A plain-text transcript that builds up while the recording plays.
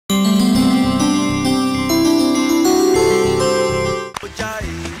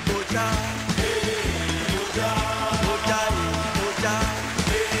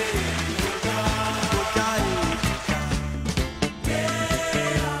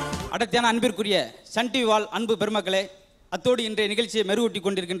அடர்த்தியான அன்பிற்குரிய Sun TV வாழ் அன்பு பெருமக்களே, அத்தோடு இன்றைய நிகழ்ச்சியை மெருகூட்டி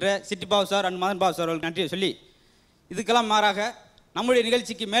கொண்டிருக்கின்ற city Babu sir and Madan Babu sir அவர்கள் நன்றியை சொல்லி, இதுக்கெல்லாம் மாறாக நம்முடைய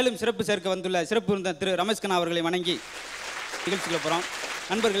நிகழ்ச்சிக்கு மேலும் சிறப்பு சேர்க்க வந்துள்ள சிறப்பு விருந்தினர் திரு ரமேஷ்கண்ணா அவர்களை வணங்கி நிகழ்ச்சிக்குள்ள போகிறோம்.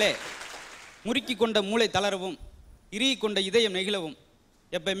 நண்பர்களே, முறுக்கி கொண்ட மூளை தளரவும் இறுகி கொண்ட இதயம் நெகிழவும்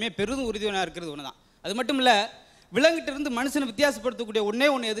எப்பயுமே பெரிதும் உறுதியாக இருக்கிறது ஒன்று தான். அது மட்டும் இல்லை, விலங்கிட்ட இருந்து மனுஷனை வித்தியாசப்படுத்தக்கூடிய ஒன்றே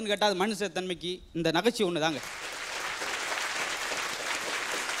ஒன்று எதுன்னு கேட்டால் அது மனுஷ தன்மைக்கு இந்த நகைச்சுவை ஒன்று தாங்க.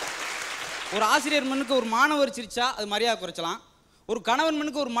 ஒரு ஆசிரியர் மண்ணுக்கு ஒரு மாணவர் சிரிச்சா அது மரியாதை குறைச்சலாம், ஒரு கணவன்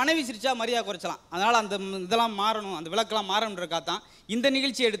மண்ணுக்கு ஒரு மனைவி சிரிச்சா மரியாதை குறைச்சலாம். அதனால் அந்த இதெல்லாம் மாறணும், அந்த விளக்கெல்லாம் மாறணுன்றக்காக தான் இந்த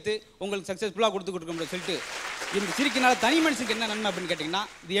நிகழ்ச்சியை எடுத்து உங்களுக்கு சக்ஸஸ்ஃபுல்லாக கொடுக்க சொல்லிட்டு, இந்த சிரிக்கினால தனி மனுஷனுக்கு என்ன நன்மை அப்படின்னு கேட்டிங்கன்னா,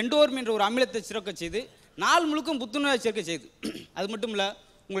 இது எண்டோர்மின் என்ற ஒரு அமிலத்தை சுரக்க செய்து நாள் முழுக்கும் புத்துணர்வை சேர்க்க செய்யுது. அது மட்டும் இல்லை,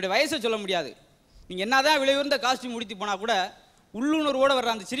 உங்களுடைய வயசை சொல்ல முடியாது. நீங்கள் என்னதான் விலையுறந்த காஸ்டியூம் முடித்து போனால் கூட உள்ளுணர்வோடு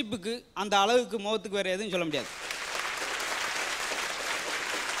வர்ற அந்த சிரிப்புக்கு அந்த அளவுக்கு முகத்துக்கு வேறு எதுவும் சொல்ல முடியாது.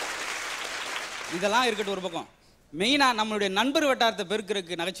 இதெல்லாம் இருக்கட்டும் ஒரு பக்கம், மெயினாக நம்மளுடைய நண்பர் வட்டாரத்தை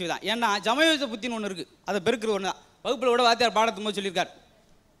பெருக்கிறதுக்கு நகைச்சுவை தான். ஏன்னா ஜமயோஜ புத்தின்னு ஒன்று இருக்குது, அதை பெருக்கிறது ஒன்று தான். வகுப்பில் கூட வாத்தியார் பாடத்தும் போது சொல்லியிருக்கார்,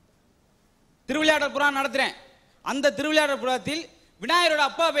 திருவிளையாடல் புறம் நடத்துகிறேன், அந்த திருவிளையாடல் புறத்தில் விநாயகரோட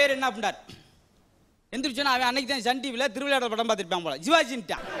அப்பா பேர் என்ன அப்படின்றார். எந்திரிச்சோன்னா அவன் அன்னைக்கு தான் சன் டிவியில் திருவிளையாடல் படம் பார்த்துருப்பான் போல,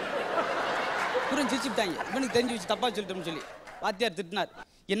 ஜிவாஜின்ட்டான். புரிஞ்சு சிரிச்சுட்டாங்க, இவனுக்கு தெரிஞ்சு வச்சு தப்பாக சொல்லிட்டோம்னு சொல்லி வாத்தியார் திட்டினார்.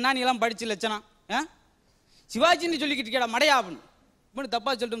 என்ன நீ எல்லாம் படிச்சு லட்சணம், சிவாஜின்னு சொல்லிக்கிட்டு கேடா மடையா அப்படின்னு. இவனுக்கு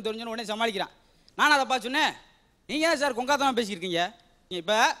தப்பாக சொல்லிட்டோம் தெரிஞ்சோன்னு உடனே சமாளிக்கிறான். நானா தப்பா சொன்னேன், நீங்கள் ஏன் சார் கொங்காத்தமாக பேசியிருக்கீங்க?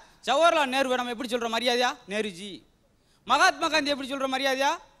 இப்போ ஜவஹர்லால் நேரு நம்ம எப்படி சொல்கிற மரியாதையா நேருஜி, மகாத்மா காந்தி எப்படி சொல்கிற மரியாதையா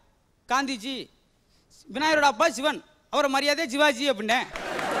காந்திஜி, விநாயகரோட அப்பா சிவன் அவரை மரியாதையா சிவாஜி அப்படின்னேன்.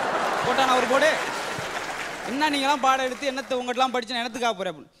 போட்டான் அவர் போடு. என்ன நீங்களாம் பாடம் எடுத்து என்னத்தை உங்கள்கிட்டலாம் படிச்சு என்னத்துக்காக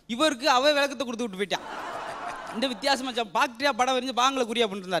போகிறேன் அப்படின்னு. இவருக்கு அவ விளக்கத்தை கொடுத்து விட்டு போயிட்டான். இந்த வித்தியாசமாக பாக்டீரியா படம் வரைஞ்சி பாங்கில் குறியா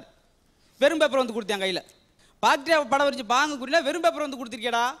பண்ணிருந்தார். வெறும் பேப்பர் வந்து கொடுத்தேன் கையில். பாக்டீரியா படம் வரைஞ்சி பாங்கு குறியா வெறும் பேப்பர் வந்து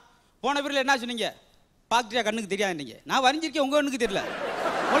கொடுத்துருக்கேடா. போன பேரில் என்ன சொன்னீங்க, பாக்டீரியா கண்ணுக்கு தெரியாது. நீங்கள் நான் வரைஞ்சிருக்கேன், உங்கள் கண்ணுக்கு தெரியல,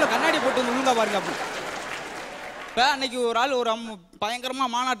 உங்களை கண்ணாடி போட்டு வந்து ஒழுங்கா பாருங்க அப்படின்னு. இப்போ அன்னைக்கு ஒரு ஆள் ஒரு பயங்கரமாக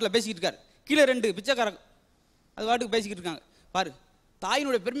மாநாட்டில் பேசிக்கிட்டு இருக்காரு. கீழே 2 பிச்சைக்காரங்க அது வாட்டுக்கு பேசிக்கிட்டு இருக்காங்க. பாரு,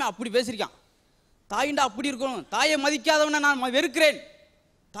 தாயினுடைய பெருமை அப்படி பேசியிருக்கான். தாயிண்டா அப்படி இருக்கணும், தாயை மதிக்காதவனை நான் வெறுக்கிறேன்,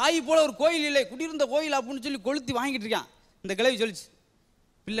 தாய் போல ஒரு கோயில் இல்லை, குடியிருந்த கோயில் அப்படின்னு சொல்லி கொளுத்தி வாங்கிட்டு இருக்கான். இந்த கிளவி சொல்லிச்சு,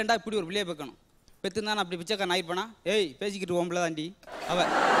 பிள்ளைண்டா இப்படி ஒரு பிள்ளையை பெக்கணும், பெற்றுந்தான் நான் அப்படி பிச்சைக்காரன் ஆயிப்பேனா, ஏய் பேசிக்கிட்டு ஓம்பளை தாண்டி அவ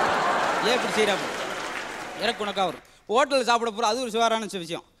ஏன் இப்படி செய்கிறாப்பு எனக்கு உனக்கா வரும். ஹோட்டலில் சாப்பிட போகிற அது ஒரு சுவாரான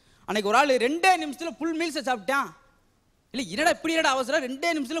விஷயம். அன்னைக்கு ஒரு ஆள் 2 நிமிஷத்தில் ஃபுல் மீல்ஸை சாப்பிட்டான். இல்லை என்னடா இப்படி என்னடா அவசரம்,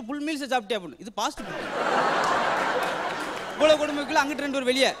 2 நிமிஷத்தில் ஃபுல் மீல்ஸை சாப்பிட்டேன் அப்படின்னு. இது பாஸ்ட் ஃபுட். இவ்வளோ கொடுமைக்குள்ள அங்கிட்டு 2 பேர்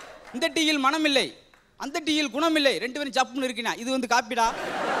வெளியே, இந்த டீயில் மனம் இல்லை, அந்த டீயில் குணம் இல்லை, 2 பேரும் சப்புன்னு இருக்குண்ணா. இது வந்து காப்பிடா,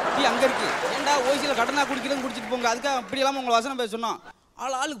 டீ அங்கே இருக்கு, ஏன்டா ஓசியில் கடனா குடிக்கிறது குடிச்சிட்டு போங்க, அதுக்காக அப்படி இல்லாமல் உங்களை வசனம் பேச சொன்னோம்.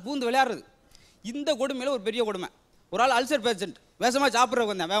 ஆளுக்கு பூந்து விளையாடுறது. இந்த கொடுமையில் ஒரு பெரிய கொடுமை, ஒரு ஆள் அல்சர் பேஷண்ட் வேகமாக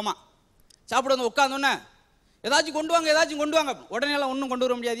சாப்பிட்றவங்க வந்தேன், வேகமாக சாப்பிட வந்து உட்காந்தோன்னே ஏதாச்சும் கொண்டு வாங்க ஏதாச்சும் கொண்டு வாங்க. உடனே எல்லாம் ஒன்றும் கொண்டு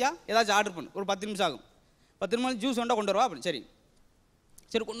வர முடியாதியா, ஏதாச்சும் ஆர்டர் பண்ணு, ஒரு 10 நிமிஷம் ஆகும், 10 நிமிஷம் ஜூஸ் வேண்டாம் கொண்டு வருவா அப்படின்னு. சரி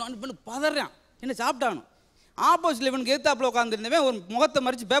சரி கொண்டு வந்து பண்ணு, பதறான், என்ன சாப்பிட்டாகணும். ஆப்போசிட்டில் இவனுக்கு எதிர்த்தாப்பில் உட்காந்துருந்தவன் ஒரு முகத்தை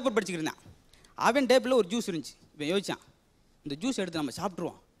மறித்து பேப்பர் படிச்சுக்கிட்டு இருந்தான். அவன் டேப்பில் ஒரு ஜூஸ் இருந்துச்சு. இவன் யோசிச்சான், இந்த ஜூஸ் எடுத்து நம்ம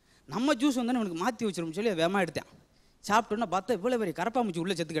சாப்பிட்ருவோம், நம்ம ஜூஸ் வந்தோன்னு இவனுக்கு மாற்றி வச்சிரும்னு சொல்லி வேகமாக எடுத்தேன். சாப்பிட்டோன்னா பார்த்தா இவ்வளோ பெரிய கரப்பாம்பூச்சி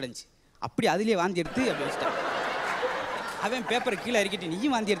உள்ளே செத்து கிடந்துச்சு. அப்படி அதுலேயே வாந்தி எடுத்து அப்படி வச்சுட்டான். அவன் பேப்பரை கீழே இறக்கிட்டு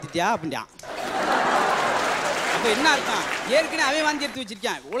நீயும் வாந்தி எடுத்துட்டியா அப்படின்ட்டான். அப்போ என்ன அர்த்தம், ஏற்கனவே அவன் வாந்தி எடுத்து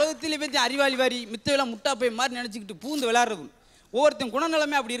வச்சிருக்கான். உலகத்திலே பற்றி அறிவாளி வாரி மித்தையெல்லாம் முட்டா போய் மாதிரி நினச்சிக்கிட்டு பூந்து விளையாடுறது. ஒவ்வொருத்தன்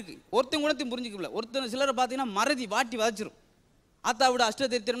குணநிலைமை அப்படி இருக்குது, ஒருத்தன் குணத்தையும் புரிஞ்சிக்கல. ஒருத்தன் சிலரை பார்த்தீங்கன்னா மறதி வாட்டி வதச்சிரும். ஆத்தா விட அஷ்ட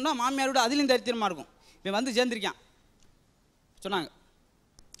தரித்திரம்னா மாமியார் விட அதுலேயும் தரித்திரமாக இருக்கும். இவன் வந்து சேர்ந்துருக்கான். சொன்னாங்க,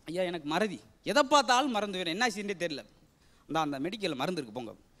 ஐயா எனக்கு மறதி, எதை பார்த்தாலும் மறந்து வேணும், என்ன செய்யண்டே தெரியல, அந்த மெடிக்கலில் மருந்து இருக்கு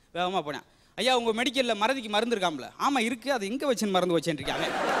போங்க. வேகமாக போனேன். ஐயா உங்கள் மெடிக்கலில் மறதிக்கு மருந்து இருக்காமல? ஆமாம் இருக்குது, அது எங்கே வச்சுன்னு மறந்து வச்சேன்ருக்காங்க.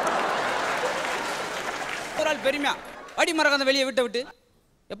 ஒரு ஆள் பெருமையா அடி மறக்காத வெளியே விட்டு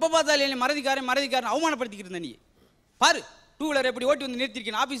எப்போ பார்த்தாலும் மறதிக்காரன் அவமானப்படுத்திக்கிட்டு இருந்தேன். நீ பாரு, 2 வீலர் எப்படி ஓட்டி வந்து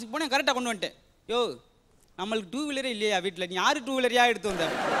நிறுத்திருக்கேன், ஆஃபீஸுக்கு போனேன் கரெக்டாக கொண்டு வந்துட்டேன். யோ நம்மளுக்கு 2 வீலரே இல்லையா வீட்டில், நீ யார் 2 வீலரையா எடுத்து வந்த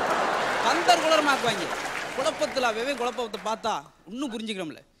கந்தர் குளரமாக்குவாங்க. குழப்பத்தில் வெவ்வேறு குழப்பத்தை பார்த்தா இன்னும்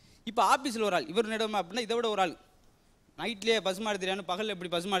புரிஞ்சுக்கிறோம்ல. இப்போ ஆஃபீஸில் ஒரு ஆள் இவர் நிடம் அப்படின்னா, இதை விட ஒரு ஆள் நைட்லேயே பசுமாடு தெரியான்னு பகலில் எப்படி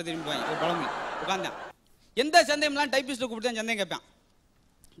பசுமாடு தெரியும் ஒரு குழம்பு உட்காந்தான். எந்த சந்தேகம்லாம் டைப்பிஸ்ட்டை கூப்பிட்டு சந்தேகம் கேட்பேன்.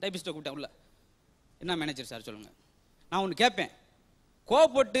 டைப்பிஸ்ட்டை கூப்பிட்டேன் உள்ள, என்ன மேனேஜர் சார் சொல்லுங்கள், நான் ஒன்று கேட்பேன்,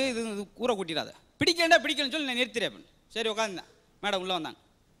 கோவப்பட்டு இது கூரை கூட்டிடாத, பிடிக்கலன்னு சொல்லி நான் நிறுத்திறேன் அப்படின்னு. சரி உட்காந்துந்தேன். மேடம் உள்ளே வந்தாங்க,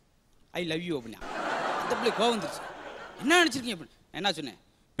 ஐ லவ் யூ அப்படின்னா. அந்த பிள்ளை கோவம் வந்துருச்சு, என்ன நினச்சிருக்கீங்க அப்படின்னு. என்ன சொன்னேன்,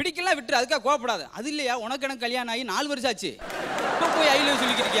 பிடிக்கலாம் விட்டுரு, அதுக்காக கோவப்படாது. அது இல்லையா, உனக்கு எனக்கு கல்யாணம் ஆகி 4 வருஷம் ஆச்சு, இப்போ போய் ஐ லவ்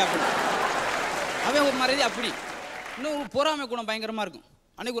சொல்லிக்கிட்டு அப்படின்னு. அவன் ஒரு மரியாதை அப்படி. இன்னும் பொறாமை குணம் பயங்கரமாக இருக்கும்.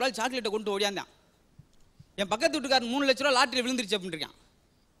 அன்னைக்கு ஒரு ஆள் சாக்லேட்டை கொண்டு ஓடியாந்தான். என் பக்கத்து வீட்டுக்காரன் 3 லட்ச ரூபா லாட்டரி விழுந்துருச்சு அப்படின்னு இருக்கான்.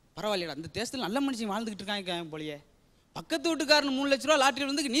 பரவாயில்லையடா இந்த தேசத்தில் நல்ல மனுஷன் வாழ்ந்துக்கிட்டு இருக்காங்க போலியே. பக்கத்து வீட்டுக்காரன் 3 லட்ச ரூபா லாட்டரி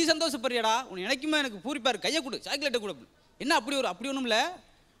வந்து நீ சந்தோஷப்படுறியடா, உன் எனக்குமே எனக்கு பூரிப்பாரு, கையை கொடு சாக்லேட்டை கொடு. என்ன அப்படி ஒன்றும் இல்லை,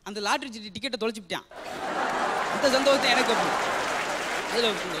 அந்த லாட்டரி டிக்கெட்டை தொலைச்சிவிட்டான், அந்த சந்தோஷத்தை எனக்கு. அதில்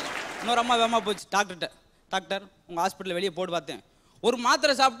இன்னொரு அம்மா வேகமாக போச்சு டாக்டர்கிட்ட, டாக்டர் உங்கள் ஹாஸ்பிட்டலில் வெளியே போட்டு பார்த்தேன், ஒரு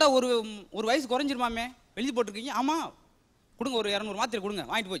மாத்திரை சாப்பிட்டா ஒரு வயசு குறைஞ்சிருமாமே, எழுதி போட்டிருக்கீங்க. ஆமாம் கொடுங்க, ஒரு 200 மாத்திரை கொடுங்க.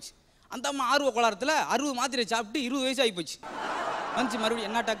 வாங்கிட்டு போச்சு. அந்த அம்மா ஆர்வ கோளாரத்தில் 60 மாத்திரை சாப்பிட்டு 20 வயசு ஆகி போச்சு. வந்துச்சு மறுபடியும்,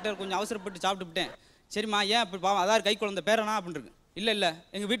 என்ன டாக்டர் கொஞ்சம் அவசரப்பட்டு சாப்பிட்டுவிட்டேன். சரிம்மா ஏன் அப்படி பாவம், அதாவது கை குழந்தை பேரனா அப்படின்னு இருக்கு. இல்லை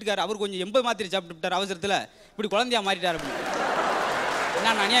எங்கள் வீட்டுக்காரர் அவர் கொஞ்சம் 80 மாத்திரை சாப்பிட்டு விட்டார் அவசரத்தில், இப்படி குழந்தையா மாறிட்டார் அப்படின்னு.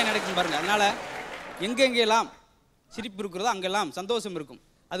 என்ன அநியாயம் நடக்குன்னு பாருங்க. அதனால் எங்கெங்கெல்லாம் சிரிப்பு இருக்கிறதோ அங்கெல்லாம் சந்தோஷம் இருக்கும்.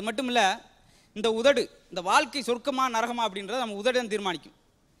 அது மட்டும் இல்லை, இந்த உதடு, இந்த வாழ்க்கை சொர்க்கமா நரகமா அப்படின்றத நம்ம உதடன் தீர்மானிக்கும்.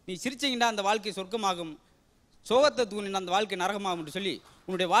 நீ சிரிச்சிங்கன்னா அந்த வாழ்க்கை சொர்க்கமாகும், சோகத்தை தூணினா அந்த வாழ்க்கை நரகமாகும் என்று சொல்லி,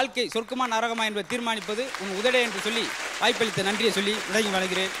 உன்னுடைய வாழ்க்கை சொர்க்கமா நரகமா என்பதை தீர்மானிப்பது உன் உதடே என்று சொல்லி வாய்ப்பளித்த நன்றியை சொல்லி விலகி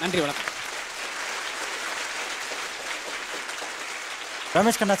வணங்குகிறேன். நன்றி, வணக்கம்.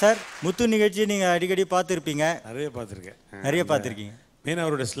 ரமேஷ் கண்ணா சார், முத்து நிகழ்ச்சி நீங்கள் அடிக்கடி பார்த்துருப்பீங்க. நிறைய பார்த்துருக்கீங்க. மெயினாக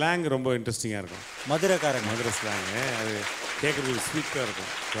அவரோட ஸ்லாங் ரொம்ப இன்ட்ரெஸ்டிங்காக இருக்கும். மதுரை ஸ்லாங்கு அது கேட்குறதுக்கு ஸ்வீட்டாக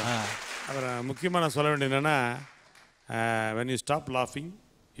இருக்கும். அப்புறம் முக்கியமாக நான் சொல்ல வேண்டியது என்னென்னா, when you stop laughing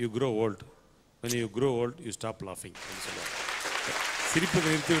you grow old, when you grow old you stop laughing அப்படின்னு சொல்லுவாங்க. சிரிப்புக்கு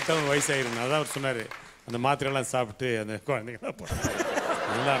நிறுத்தி விட்டால் வயசாகிடும். அதான் அவர் சொன்னார். அந்த மாத்திரைலாம் சாப்பிட்டு அந்த குழந்தைங்களாம் படம்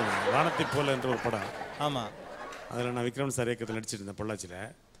நல்லா இருக்கும். வானத்தை போல என்ற ஒரு படம். ஆமாம், அதில் நான் விக்ரம் சார் இயக்கத்தில் நடிச்சிட்டு இருந்தேன் பொள்ளாச்சியில்.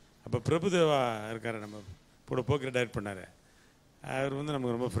 அப்போ பிரபுதேவா இருக்கார், நம்ம கூட போக்கில் டைரக்ட் பண்ணார். அவர் வந்து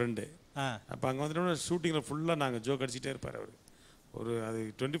நமக்கு ரொம்ப ஃப்ரெண்டு. அப்போ அங்கே வந்துட்டோம்னா ஷூட்டிங்கில் ஃபுல்லாக நாங்கள் ஜோக் அடிச்சிட்டே இருப்பார் அவர். அது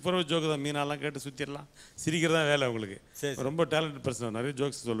 24 hours ஜோக்கு தான், மீனாலாம் கேட்டு சுற்றிடலாம், சிரிக்கிறதா வேலை அவங்களுக்கு. ரொம்ப டேலண்டட் பர்சன், நிறைய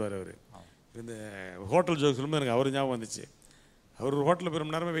ஜோக்ஸ் சொல்லுவார் அவர். இந்த ஹோட்டல் ஜோக்ஸ் சொல்லும்போது எனக்கு அவர் ஞாபகம் வந்துச்சு. அவர் ஒரு ஹோட்டலில் போய்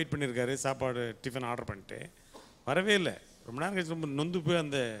ரொம்ப நேரமாக வெயிட் பண்ணியிருக்காரு, சாப்பாடு டிஃபன் ஆர்டர் பண்ணிட்டு வரவே இல்லை. ரொம்ப நேரம் கழிச்சு ரொம்ப நொந்து போய்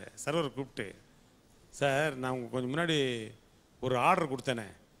அந்த சர்வரை கூப்பிட்டு, சார் நான் கொஞ்சம் முன்னாடி ஒரு ஆர்டர் கொடுத்தேனே,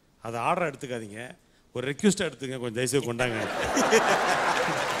 அதை ஆர்டரை எடுத்துக்காதீங்க, ஒரு ரெக்வஸ்ட்டாக எடுத்துங்க, கொஞ்சம் தயவுசெய்து கொண்டாங்க.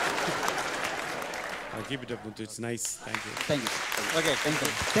 Keep it up Muthu, it's nice. Thank you. Okay,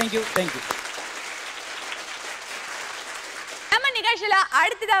 thank you. நம்ம நிகழ்ச்சியில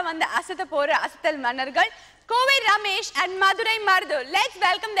அடுத்ததா வந்து அசத்த போற அசத்தல் மன்னர்கள் Kovai Ramesh and Madurai Marudhu. Let's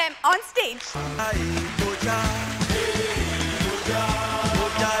welcome them on stage.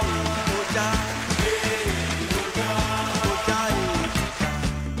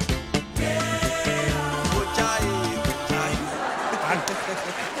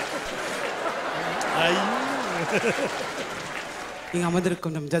 இங்கே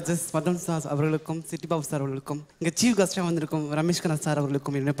அமர்ந்திருக்கும் நம் ஜட்ஜஸ் மதன் சார் அவர்களுக்கும் சிட்டி பாபு சார் அவர்களுக்கும், இங்கே சீஃப் கெஸ்டாக வந்திருக்கும் ரமேஷ் கண்ணா சார்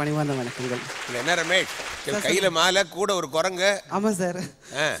அவர்களுக்கும் என்னுடைய பணிவார்ந்த வணக்கங்கள். என்ன ரமேஷ், கையில மாலை கூட ஒரு குரங்கு? ஆமாம் சார்.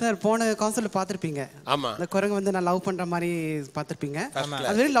 சார் போன கான்சர்ட்ல பார்த்துருப்பீங்க. ஆமா, அந்த குரங்கு வந்து நான் லவ் பண்ற மாதிரி பார்த்துருப்பீங்க.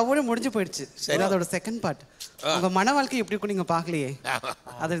 அது வரையும் லவ்வோட முடிஞ்சு போயிடுச்சு. அதோட செகண்ட் பார்ட், உங்க மன வாழ்க்கை எப்படி இருக்கும் நீங்க பார்க்கலையே,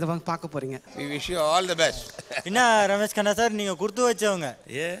 அதை இதை பார்க்க போறீங்க. We wish you all the best. என்ன ரமேஷ் கண்ணா சார், நீங்க கொடுத்து வச்சவங்க.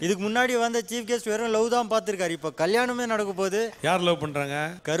 இதுக்கு முன்னாடி வந்த சீஃப் கெஸ்ட் வெறும் லவ் தான் பார்த்துருக்காரு, இப்போ கல்யாணமே நடக்க போகுது. யார் லவ் பண்றாங்க?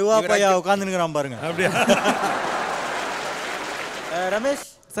 கருவாப்பையா உட்காந்துருக்கிறான் பாருங்க. அப்படியா? ரமேஷ்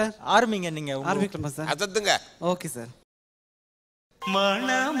சார் ஆரம்பிங்க. நீங்க ஆரம்பிக்கலாமா சார்? அதத்துங்க. Okay sir.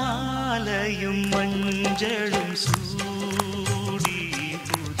 மணமாலையும் மஞ்சளும் சூடி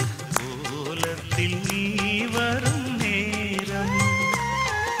கோலத்தில் நீ வரும் நேரம்,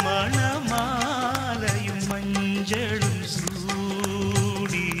 மணமாலையும் மஞ்சளும்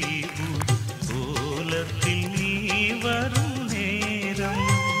சூடி கோலத்தில் நீ வரும் நேரம்.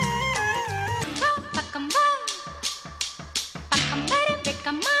 பக்கம் வா பக்கம் வர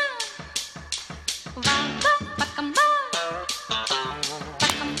வெக்கம்மா, வா வா பக்கம் வா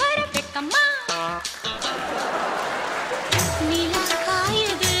பக்கம் வர வெக்கம்மா. நிலா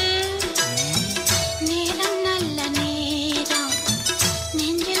காயுது, நேரம் நல்ல நேரம்,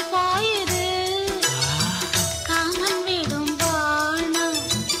 நெஞ்சில் பாயுது காமன் விடும் வானம்,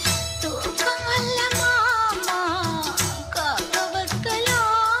 தூக்கம் அல்ல மாமா காக்க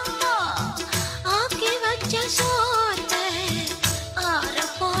வைக்கலாமா, ஆக்கி வச்ச சோத்தை ஆற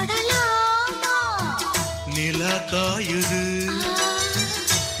போடலாமா. நிலா காயுது,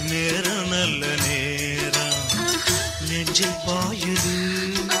 நேரம் நல்ல நேரம், நெஞ்சில் பாயுது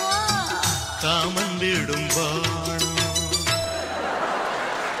காமன் விடும் வானம்.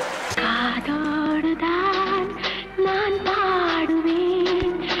 காதோடுதான் நான்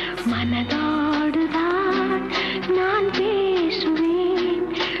பாடுவேன், மனதோடுதான் நான் பேசுவேன்,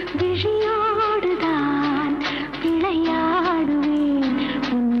 விழியோடுதான் விளையாடுவேன்,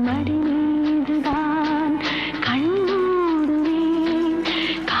 உன்மடி மீதுதான் கண்மூடுவேன்,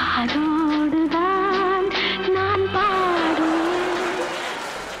 காதோடுதான் நான் பாடுவேன்.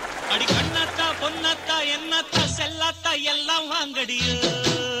 பொன்னாத்தா என்னத்தா செல்லாத்தா எல்லாம் வாங்கடியோ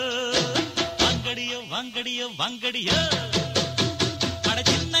வாங்கடியோ வாங்கடியோ வாங்கடியோ அட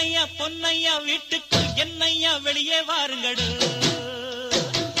சின்னையா பொன்னையா வீட்டுக்குள் என்னையா வெளியே வாருங்கடு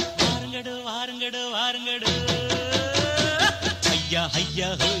வாருங்கடு வாருங்கடு வாருங்கடு ஐயா ஐயா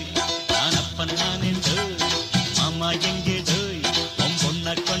ஹோய் நான் அப்பன் நான் என்று மாமா எங்கே டோய் உன்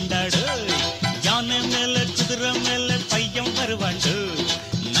பொண்ண கொண்டாடு யானை மேல குதிரை மேல பையன் வருவாண்டு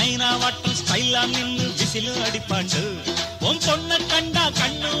நைனா வாட்டம் ஸ்டைலா நின்னு விசிலு அடிப்பாண்டு உன் பொண்ண கண்டா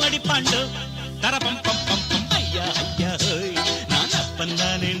கண்ணு அடிப்பாண்டு தரபம் பம் பம் பம் ஐயா ஐயா ஹோய் நான் அப்பன்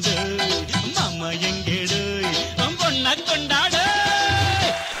நான் என்று மாமா எங்கே டோய் உன் பொண்ண கொண்டாடு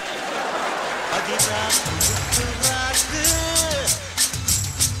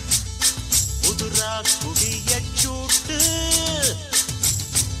புதுரா குடிய சூட்டு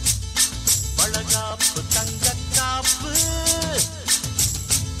பழகாப்பு தங்க காப்பு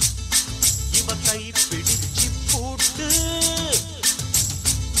இவ கை பிடிச்சு பூட்டு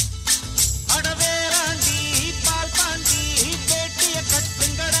அடவேராண்டி பால் பாண்டி பேட்டிய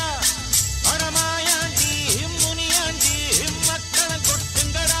கட்டுங்கடா அடமாயாண்டி முனியாண்டி மக்களை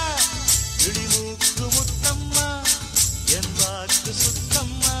கொட்டுங்கடா இடிமூக்கு முத்தம்மா என் வாக்கு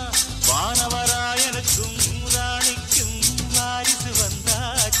சுத்தம்மா வானவராயனுக்கும் ராணிக்கும் வாரிசு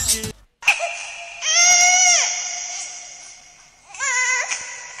வந்தாச்சு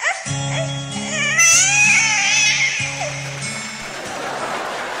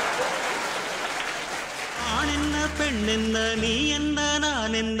ஆண் என்ன பெண் என்ன நீ என்ன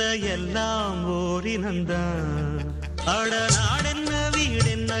நான் என்ன எல்லாம் ஓரினந்தான் அட நாடென்ன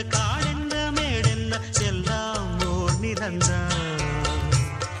வீடென்ன காடென்ன மேடென்ன எல்லாம் ஓர் நிறந்தான்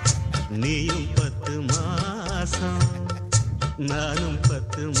நீயும் 10 மாசம் நானும்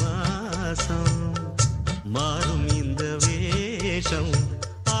 10 மாசம் மாறும் இந்த வேஷம்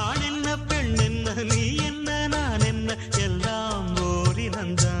ஆண் என்ன பெண் என்ன நீ என்ன நான் என்ன எல்லாம்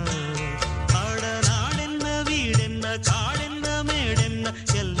ஓரினந்தான் அட நாடென்ன வீடென்ன காடென்ன மேடென்ன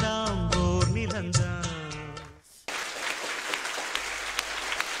எல்லாம் ஓர் நிலந்தான்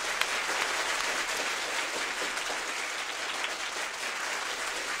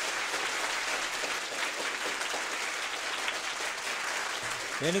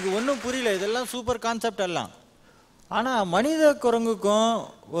எனக்கு ஒன்றும் புரியல, இதெல்லாம் சூப்பர் கான்செப்ட் எல்லாம். ஆனால் மனித குரங்குக்கும்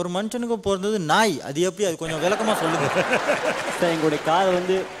ஒரு மனுஷனுக்கும் பிறந்தது நாய், அது எப்படி? அது கொஞ்சம் விளக்கமாக சொல்லுங்க சார். எங்களுடைய காது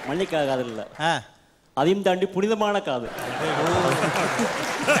வந்து மல்லிக்காய் காதல் இல்லை, அதையும் தாண்டி புனிதமான காது.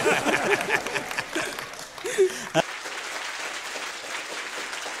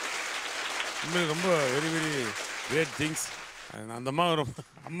 ரொம்ப வெரி வெரி கிரேட் திங்ஸ். அந்த அம்மா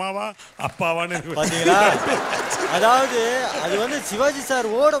அம்மாவா அப்பாவான்னு பாத்தீங்களா? அதாவது அது வந்து சிவாஜி சார்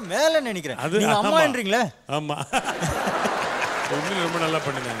ஓட மேல நினைக்கிறேன். அது அம்மான்றீங்களே. ஆமா, உண்மையில ரொம்ப நல்லா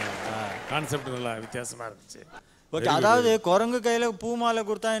பண்ணிருந்தாங்க. கான்செப்ட் நல்லா வித்தியாசமா இருந்துச்சு. ஓகே, அதாவது குரங்கு கையில பூ மாலை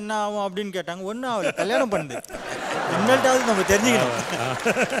கொடுத்தா என்ன ஆகும் அப்படின்னு கேட்டாங்க. ஒன்னும் அவளை கல்யாணம் பண்ணுது. இன்னல்ட்டாவது நம்ம தெரிஞ்சுக்கணும்.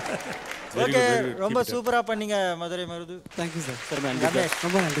 ஓகே, ரொம்ப சூப்பரா பண்ணீங்க மதுரை மருது. Thank you sir.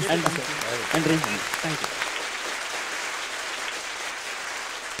 ரொம்ப நன்றி. நன்றி. தேங்க்யூ.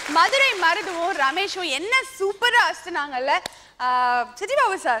 மதுரை மருதுவும் ரமேஷும் என்ன சூப்பரா அஸ்தினாங்கல்ல. சிட்டி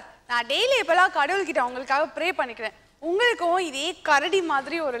பாபு சார், நான் டெய்லி இப்பெல்லாம் கடவுள்கிட்ட உங்களுக்காக ப்ரே பண்ணிக்கிறேன், உங்களுக்கும் இதே கரடி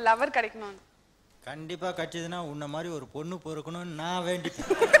மாதிரி ஒரு லவர் கிடைக்கணும். கண்டிப்பா கிடைச்சதுன்னா உன்ன மாதிரி ஒரு பொண்ணு பொறுக்கணும்னு நான் வேண்டிப்பேன்.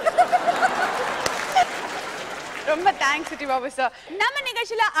 ரொம்ப தேங்க்ஸ் சிட்டி பாபு சார். நம்ம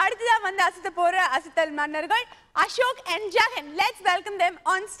நிகழ்ச்சியில அடுத்ததா வந்து அசத்த போற அசத்தல் மன்னர்கள் Ashok and Jagan. Let's welcome them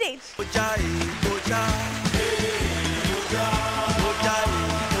on stage.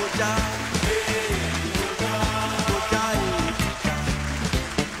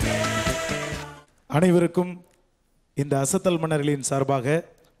 அனைவருக்கும் இந்த அசத்தல் மன்னர்களின் சார்பாக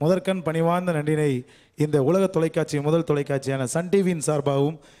முதற்கண் பணிவார்ந்த நன்றினை இந்த உலக தொலைக்காட்சி முதல் தொலைக்காட்சியான சன் டிவியின்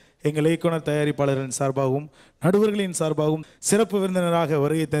சார்பாகவும் எங்கள் இயக்குனர் தயாரிப்பாளரின் சார்பாகவும் நடுவர்களின் சார்பாகவும் சிறப்பு விருந்தினராக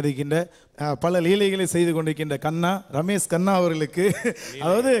வருகை தந்திருக்கின்ற பல லீலைகளை செய்து கொண்டிருக்கின்ற கண்ணா ரமேஷ் கண்ணா அவர்களுக்கு,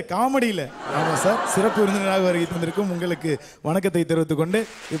 அதாவது காமெடியில் ஆமாம் சார், சிறப்பு விருந்தினராக வருகை தந்திருக்கும் உங்களுக்கு வணக்கத்தை தெரிவித்துக் கொண்டு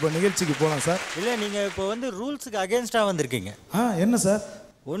இப்போ நிகழ்ச்சிக்கு போகலாம் சார். இல்லை, நீங்கள் இப்போ வந்து ரூல்ஸுக்கு அகேன்ஸ்டாக வந்திருக்கீங்க. என்ன சார்?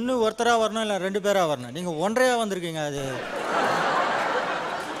 ஒன்று ஒருத்தராக வரணும், இல்லை 2 பேராக வரணும். நீங்கள் ஒன்றையாக வந்திருக்கீங்க. அது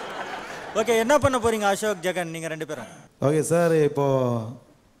ஓகே, என்ன பண்ண போறீங்க அசோக் ஜெகன் நீங்கள் 2 பேரும்? ஓகே சார், இப்போது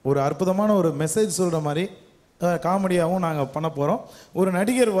ஒரு அற்புதமான ஒரு மெசேஜ் சொல்கிற மாதிரி காமெடியாகவும் நாங்கள் பண்ண போகிறோம். ஒரு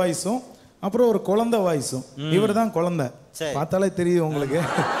நடிகர் வாய்ஸும் அப்புறம் ஒரு குழந்தை வாய்ஸும். இவர் தான் குழந்தை, பார்த்தாலே தெரியுது உங்களுக்கு.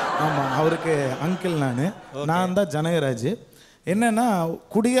 ஆமாம், அவருக்கு அங்கிள் நான் தான் ஜனகராஜ். என்னென்னா,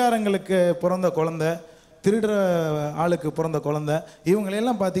 குடியாரங்களுக்கு பிறந்த குழந்தை, திருடுற ஆளுக்கு பிறந்த குழந்தை,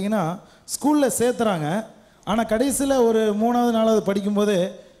 இவங்களையெல்லாம் பார்த்தீங்கன்னா ஸ்கூலில் சேர்த்துறாங்க. ஆனால் கடைசியில் ஒரு 3வது 4வது படிக்கும்போது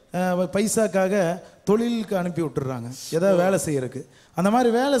பைசாக்காக தொழிலுக்கு அனுப்பி விட்டுறாங்க, ஏதாவது வேலை செய்யறதுக்கு. அந்த மாதிரி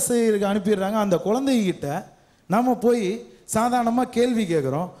வேலை செய்யறதுக்கு அனுப்பிடுறாங்க. அந்த குழந்தைகிட்ட நம்ம போய் சாதாரணமாக கேள்வி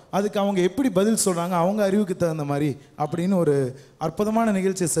கேட்குறோம், அதுக்கு அவங்க எப்படி பதில் சொல்கிறாங்க அவங்க அறிவுக்கு தகுந்த மாதிரி அப்படின்னு ஒரு அற்புதமான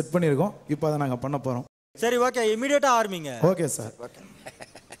நிகழ்ச்சியை செட் பண்ணியிருக்கோம். இப்போ அதை நாங்கள் பண்ண போகிறோம். சரி, ஓகே, இமீடியட்டாக ஆரம்பிங்க. Okay sir. ஓகே.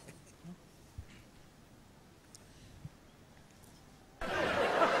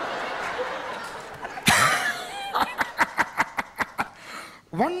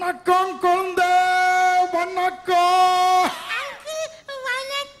 வணக்கம் குழந்தை, வணக்கம்.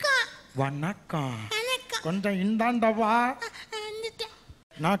 வணக்கம். கொஞ்சம் இந்தாண்டவா.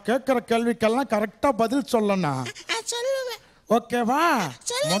 நான் கேட்குற கேள்விக்கெல்லாம் கரெக்டாக பதில் சொல்லணும். ஓகேவா?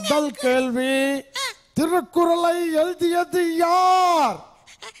 முதல் கேள்வி, திருக்குறளை எழுதியது யார்?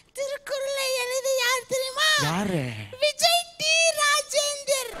 திருக்குறளை எழுதி யார் தெரியுமா? யாரு? விஜய் டி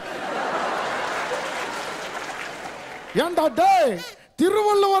ராஜேந்தர். ஏண்டா டேய்,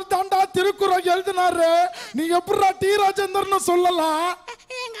 திருவள்ளுவர் தாண்டா திருக்குறள் எழுதினாரு, நீ எப்படா டி ராஜேந்தர்னு சொல்லலாம்?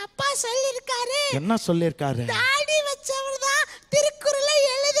 எங்க அப்பா சொல்லிருக்காரு. என்ன சொல்லிருக்காரு? தாடி வச்சவர் தான் திருக்குறளை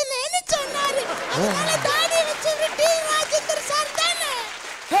எழுதுனேன்னு சொன்னாரு. அதனால தாடி வச்சவர் டி ராஜேந்தர் சார் தானே.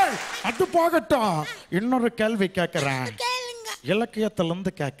 ஹேய், அது போகட்டும், இன்னொரு கேள்வி கேட்கிறேன். இலக்கியத்துல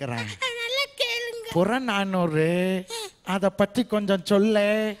இருந்து கேட்கிறேன். நல்லா கேளுங்க. புறநானூறு, அத பத்தி கொஞ்சம் சொல்லு.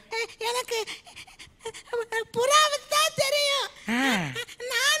 எனக்கு புறாவை தான் தெரியும்,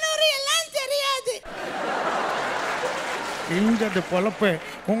 நானூறு எல்லாம் தெரியாது. இஞ்சது பொழப்பு.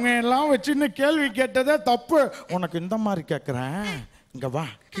 உங்க எல்லாம் வச்சுன்னு கேள்வி கேட்டதே தப்பு. உனக்கு இந்த மாதிரி கேட்கிறேன், இங்க வா,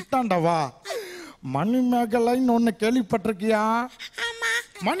 கிட்டாண்டா வா. மணிமேகலைன்னு ஒண்ணு கேள்விப்பட்டிருக்கியா?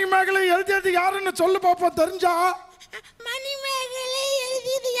 மணிமேகலை எழுதியது யாருன்னு சொல்லு பாப்போம், தெரிஞ்சா? மணிமேகலை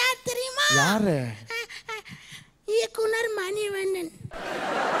எழுதியது யார் தெரியுமா? யாரு? இயக்குனர் மணிவண்ணன்.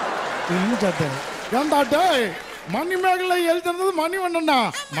 இஞ்சது. ஏண்டா டேய், மணிமேகலை எழுதுறது மணிவண்ணனா?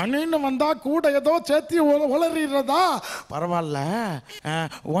 மணின்னு வந்தா கூட ஏதோ சேர்த்தி உளறிடுறதா? பரவாயில்ல,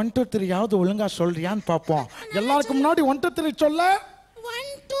 1 2 3 ஒழுங்கா சொல்றியான்னு பார்ப்போம். எல்லாருக்கும் முன்னாடி 1 2 3 சொல்ல.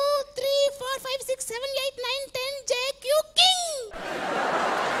 1 2 3 4 5 6 7 8 9 10 JQ கிங்.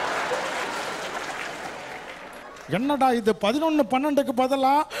 என்னடா இது 11 12க்கு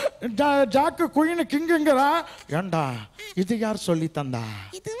பதிலா ஜாக்கு குயின் கிங்குங்கறா? ஏண்டா இது யார் சொல்லி தந்தா?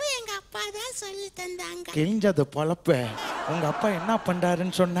 இதுவும் எங்க அப்பா தான் சொல்லி தந்தாங்க. கிழிஞ்சது பொழப்பு. உங்க அப்பா என்ன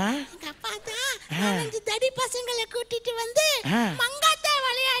பண்றாருன்னு சொன்னா? எங்க அப்பா தான் 5 தடி பசங்களை கூட்டிட்டு வந்து மங்காத்தா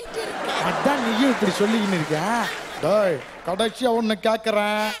விளையாடிட்டு இருக்காரு. அதான் நீயும் இப்படி சொல்லிக்கின்னு இருக்க. டேய், கடைசியா ஒன்னு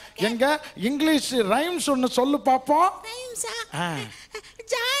கேக்குறேன், எங்க இங்கிலீஷ் ரைம்ஸ் ஒன்னு சொல்லு பாப்போம். ரைம்ஸா?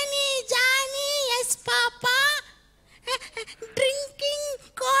 Johnny Johnny yes papa, drinking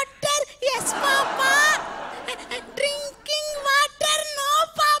water yes papa, drinking water no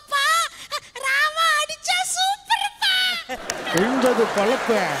papa, ராவா அடிச்சா சூப்பர்ப்பா. கிழிஞ்சது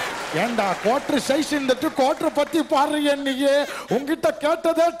பொழப்பு. ஏண்டா குவார்டர் சைஸ் இருந்துட்டு குவார்டர் பத்தி பாருங்க. நீ உங்ககிட்ட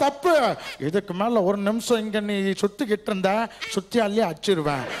கேட்டதே தப்பு. இதுக்கு மேல ஒரு நிமிஷம் இங்க நீ சுத்திக்கிட்டு இருந்த, சுத்தி அள்ளி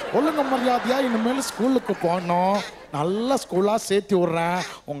அடிச்சிருவேன். ஒழுங்கு மரியாதையா இனிமேல் ஸ்கூலுக்கு போகணும். நல்ல ஸ்கூலா சேர்த்து விடுறேன்.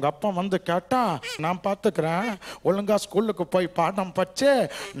 உங்க அப்பா வந்து கேட்டா நான் பாத்துக்கிறேன். ஒழுங்கா ஸ்கூலுக்கு போய் பாடம் படிச்சு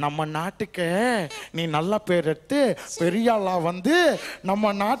நம்ம நாட்டுக்கு நீ நல்ல பேர் எடுத்து பெரியாளா வந்து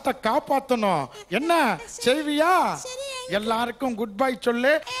நம்ம நாட்டை காப்பாத்தணும். என்ன செய்வியா? எல்லாருக்கும் குட் பை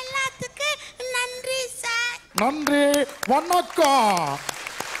சொல்லு. எல்லாத்துக்கும் நன்றி சார். நன்றி, வணக்கம்.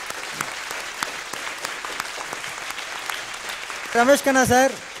 ரமேஷ் கண்ணா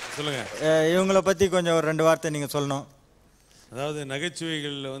சார், சொல்லுங்க. இவங்களை பத்தி கொஞ்சம் ஒரு 2 வார்த்தை நீங்க சொல்லணும். அதாவது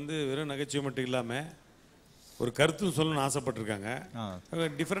நகைச்சுவைகளில் வந்து வெறும் நகைச்சுவை மட்டும் இல்லாமல் ஒரு கருத்தும் சொல்லணும்னு ஆசைப்பட்டிருக்காங்க.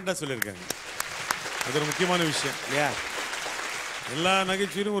 டிஃப்ரெண்ட்டாக சொல்லியிருக்காங்க. அது ஒரு முக்கியமான விஷயம் இல்லையா? எல்லா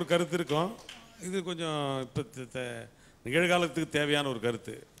நகைச்சுவையிலும் ஒரு கருத்து இருக்கும். இது கொஞ்சம் இப்போ நிகழ்காலத்துக்கு தேவையான ஒரு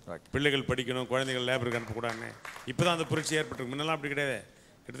கருத்து. பிள்ளைகள் படிக்கணும், குழந்தைகள் லேபருக்கு அனுப்பக்கூடாதுன்னு இப்போ தான் அந்த புரட்சி ஏற்பட்டிருக்கு. முன்னெல்லாம் அப்படி கிடையாது.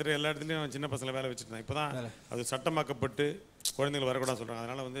 கிட்டத்தட்ட எல்லா இடத்துலையும் சின்ன பசங்களை வேலை வச்சுருந்தாங்க. இப்போ தான் அது சட்டமாக்கப்பட்டு குழந்தைகள் வரக்கூடாது சொல்கிறாங்க.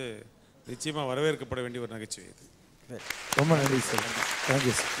 அதனால் வந்து நிச்சயமாக வரவேற்கப்பட வேண்டிய ஒரு நகைச்சுவை இது. ரொம்ப நன்றி sir.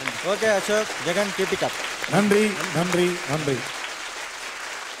 Thank you sir. Okay Ashok, Jagan, keep it up. நன்றி நன்றி நன்றி.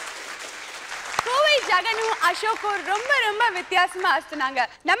 கோவை ஜெகனும் அசோக்கும் ரொம்ப ரொம்ப வித்தியாசமா அசத்துனாங்க.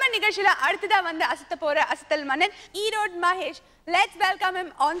 நம்ம நிகழ்ச்சியில அடுத்ததா வந்து அசத்த போற அசத்தல் மன்னன் Erode Mahesh. Let's welcome him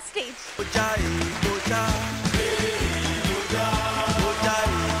on stage.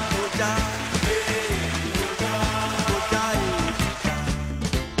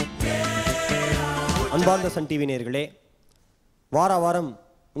 அன்பார்ந்த சன் டிவி நேயர்களே, வார வாரம்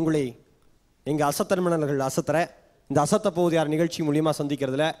உங்களை எங்கள் அசத்தல் மன்னர்கள் அசத்துற இந்த அசத்த போவது யார் நிகழ்ச்சி மூலியமாக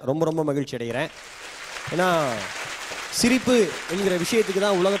சந்திக்கிறதுல ரொம்ப ரொம்ப மகிழ்ச்சி அடைகிறேன். ஏன்னா சிரிப்பு என்கிற விஷயத்துக்கு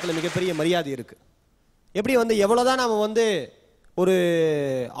தான் உலகத்தில் மிகப்பெரிய மரியாதை இருக்குது. எப்படி வந்து எவ்வளோதான் நாம் வந்து ஒரு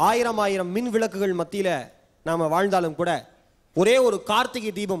 1000 மின் விளக்குகள் மத்தியில் நாம் வாழ்ந்தாலும் கூட ஒரே ஒரு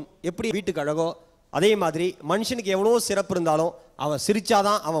கார்த்திகை தீபம் எப்படி வீட்டுக்கு அழகோ அதே மாதிரி மனுஷனுக்கு எவ்வளோ சிறப்பு இருந்தாலும் அவன்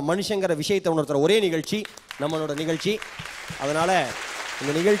சிரிச்சாதான் அவன் மனுஷங்கிற விஷயத்தை உணர்த்துற ஒரே நிகழ்ச்சி நம்மளோட நிகழ்ச்சி. அதனால்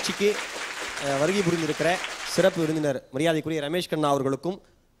இந்த நிகழ்ச்சிக்கு வருகை புரிந்திருக்கிற சிறப்பு விருந்தினர் மரியாதைக்குரிய ரமேஷ் கண்ணா அவர்களுக்கும்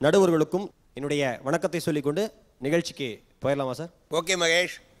நடுவர்களுக்கும் என்னுடைய வணக்கத்தை சொல்லிக்கொண்டு நிகழ்ச்சிக்கு போயிடலாமா சார்? ஓகே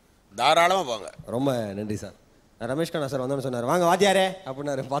மகேஷ், தாராளமாக போங்க. ரொம்ப நன்றி சார். ரமேஷ் கண்ணா சார் வந்தோன்னு சொன்னார், வாங்க வாத்தியாரே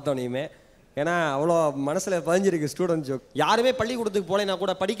அப்படின்னாரு பார்த்தோன்னே. ஏன்னா அவ்வளோ மனசில் பதிஞ்சிருக்கு ஸ்டூடெண்ட் ஜோக். யாருமே பள்ளிக்கூடத்துக்கு போகலைன்னா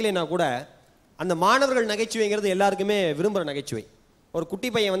கூட படிக்கலைன்னா கூட அந்த மாணவர்கள் நகைச்சுவைங்கிறது எல்லாருக்குமே விரும்புகிற நகைச்சுவை. ஒரு குட்டி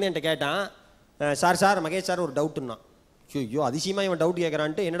பையன் வந்து என்கிட்ட கேட்டான், சார் மகேஷ் சார் ஒரு டவுட்டுன்னா. ஐயோ அதிசயமாக இவன் டவுட்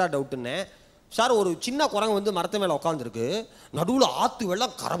கேட்குறான்ட்டு என்னடா டவுட்டுன்னு. சார் ஒரு சின்ன குரங்கு வந்து மரத்து மேலே உட்காந்துருக்கு, நடுவில் ஆற்று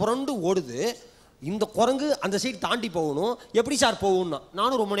வெள்ளம் கரபரண்டு ஓடுது, இந்த குரங்கு அந்த சைடு தாண்டி போகணும், எப்படி சார் போகணும்னா.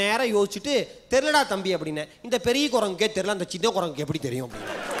 நானும் ரொம்ப நேரம் யோசிச்சுட்டு தெரிலடா தம்பி அப்படின்னேன். இந்த பெரிய குரங்குக்கே தெரில, அந்த சின்ன குரங்குக்கு எப்படி தெரியும்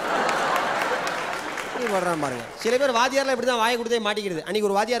அப்படின்னு வர்றான் பாருங்க. சில பேர் வாத்தியாரில் இப்படி தான் வாயை கொடுத்தே மாட்டிக்கிறது. அன்றைக்கி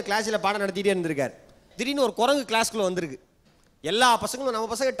ஒரு வாத்தியார் கிளாஸில் பாடம் நடத்திட்டே இருந்திருக்கார். திடீர்னு ஒரு குரங்கு கிளாஸ்க்குள்ளே வந்திருக்கு. எல்லா பசங்களும் நம்ம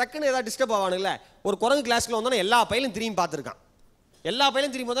பசங்க டக்குன்னு ஏதாவது டிஸ்டர்ப் ஆவானுங்களே, ஒரு குரங்கு கிளாஸ்க்குள்ளே வந்தோன்னா எல்லா பையலும் திரும்பி பார்த்துருக்கான். எல்லா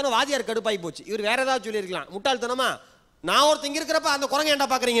பையலும் திரும்பி வந்தோன்னா வாத்தியார் கடுப்பாகி போச்சு. இவர் வேற ஏதாவது சொல்லியிருக்கலாம், முட்டாள்தனமா நான் ஒருத்தங்க இருக்கிறப்ப அந்த குரங்கு ஏன்டா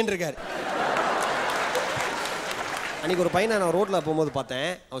பார்க்குறீங்கன்னு இருக்காரு. அன்றைக்கி ஒரு பையனை நான் ரோட்டில் போகும்போது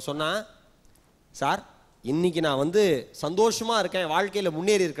பார்த்தேன். அவன் சொன்னான், சார் இன்னைக்கு நான் வந்து சந்தோஷமாக இருக்கேன், வாழ்க்கையில்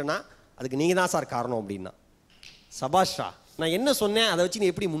முன்னேறி இருக்கேன்னா அதுக்கு நீங்கள் தான் சார் காரணம் அப்படின்னா. சபாஷா, நான் என்ன சொன்னேன், அதை வச்சு நீ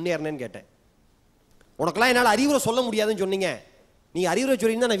எப்படி முன்னேறினேன்னு கேட்டேன். உனக்கெல்லாம் என்னால் அறிவுரை சொல்ல முடியாதுன்னு சொன்னீங்க, நீ அறிவுரை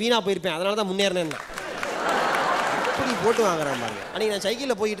சொல்லியிருந்தா நான் வீணாக போயிருப்பேன், அதனால தான் முன்னேறினேன்னா. இப்படி போட்டு வாங்குறான் பாருங்க. அன்றைக்கி நான்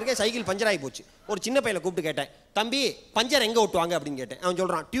சைக்கிளில் போயிட்டு இருக்கேன், சைக்கிள் பஞ்சர் ஆகி போச்சு. ஒரு சின்ன பையனை கூப்பிட்டு கேட்டேன், தம்பி பஞ்சர் எங்கே ஒட்டுவாங்க அப்படின்னு கேட்டேன். அவன்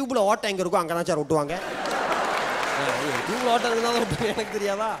சொல்கிறான், டியூப்பில் ஓட்டை எங்கே இருக்கும் அங்கே தான் சார் ஒட்டுவாங்க. டியூப்பில் ஓட்டை இருக்குதான் ஒட்டுவேன், எனக்கு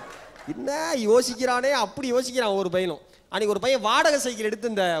தெரியாதா? என்ன யோசிக்கிறானே, அப்படி யோசிக்கிறான் ஒரு பையனும். அன்றைக்கி ஒரு பையன் வாடகை சைக்கிள்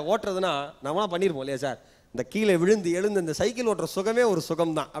எடுத்து இந்த ஓட்டுறதுன்னா நம்மளாம் பண்ணியிருப்போம் இல்லையா சார்? இந்த கீழே விழுந்து எழுந்து இந்த சைக்கிள் ஓட்டுற சுகமே ஒரு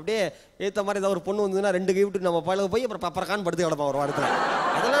சுகம் தான். அப்படியே ஏற்ற மாதிரி ஏதாவது ஒரு பொண்ணு வந்ததுன்னா 2 கை விட்டு நம்ம பழக போய் அப்புறம் பப்பரக்கான்னு படுத்து கிடப்பான் ஒரு வாரத்தில்.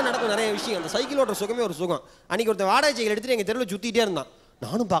 அதெல்லாம் நடக்கும் நிறைய விஷயம். அந்த சைக்கிள் ஓட்டுற சுகமே ஒரு சுகம். அன்றைக்கி ஒருத்தர் வாடகை சைக்கிள் எடுத்துகிட்டு எங்கள் தெருவில் சுற்றிட்டே இருந்தான்.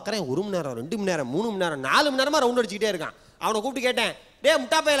 நானும் பார்க்குறேன், 1 மணி நேரம் 2 மணி நேரம் 3 மணி நேரம் 4 மணி நேரமாக ரவுண்ட் அடிச்சுக்கிட்டே இருக்கான். அவனை கூப்பிட்டு கேட்டேன், டே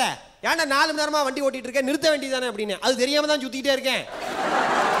முட்டா பையல ஏன்டா 4 மணி நேரமாக வண்டி ஓட்டிகிட்டு இருக்கேன், நிறுத்த வேண்டியதானே அப்படின்னு. அது தெரியாமல் தான் சுற்றிக்கிட்டே இருக்கேன்.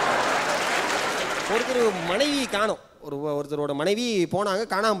 ஒருத்தர் மனைவி காணோம், ஒருத்தரோட மனைவி போனாங்க,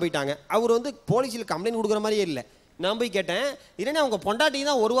 காணாமல் போயிட்டாங்க. அவர் வந்து போலீஸில் கம்ப்ளைண்ட் கொடுக்குற மாதிரியே இல்லை. நான் போய் கேட்டேன், இல்லைன்னா அவங்க பொண்டாட்டி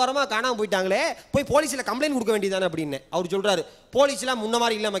தான் 1 வாரமாக காணாமல் போயிட்டாங்களே, போய் போலீஸில் கம்ப்ளைண்ட் கொடுக்க வேண்டியதானே அப்படின்னு. அவர் சொல்கிறாரு, போலீஸ்லாம் முன்ன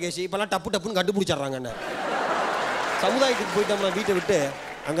மாதிரி இல்லை மகேஷ், இப்போல்லாம் டப்புன்னு கண்டுபிடிச்சிட்றாங்கன்னு. சமுதாயத்துக்கு போயிட்டோம்னா வீட்டை விட்டு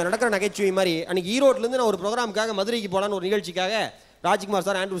அங்கே நடக்கிற நகைச்சுவை மாதிரி. அன்றைக்கி ஈரோட்லேருந்து நான் ஒரு ப்ரோக்ராமுக்காக மதுரைக்கு போகலான்னு ஒரு நிகழ்ச்சிக்காக ராஜ்குமார்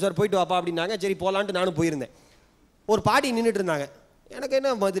சார் ஆண்ட்ரூ சார் போயிட்டு வாப்பா அப்படின்னாங்க. சரி போகலான்ட்டு நானும் போயிருந்தேன். ஒரு பாட்டி நின்றுட்டு இருந்தாங்க. எனக்கு என்ன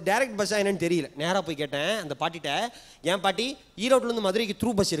இது டைரக்ட் பஸ்ஸா என்னன்னு தெரியல. நேராக போய் கேட்டேன் அந்த பாட்டிகிட்ட, ஏன் பாட்டி ஈரோட்லேருந்து மதுரைக்கு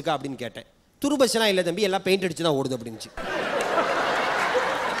த்ரூ பஸ் இருக்கா அப்படின்னு கேட்டேன். த்ரூ பஸ்லாம் இல்லை தம்பி, எல்லாம் பெயிண்ட் அடிச்சு தான் ஓடுது அப்படின்ச்சு.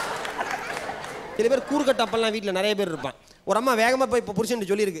 சில பேர் கூறுகட்டப்பெல்லாம் வீட்டில் நிறைய பேர் இருப்பான். ஒரு அம்மா வேகமாக போய் இப்போ புருஷன்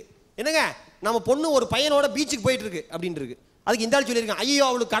சொல்லியிருக்கு, என்னங்க நம்ம பொண்ணு ஒரு பையனோட பீச்சுக்கு போயிட்டு இருக்கு அப்படின்னு இருக்கு. அதுக்கு இந்த ஆள் சொல்லியிருக்கான், ஐயோ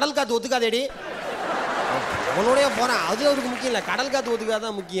அவளுக்கு கடல் காற்று ஒத்துக்காதேடி. அவனோடய போகிறான், அது அவருக்கு முக்கியம் இல்லை, கடல் காற்று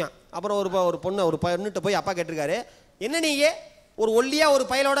ஒத்துக்காதான் முக்கியம். அப்புறம் ஒரு பொண்ணுகிட்ட போய் அப்பா கேட்டிருக்காரு, என்ன நீங்க ஒரு ஒல்லியா ஒரு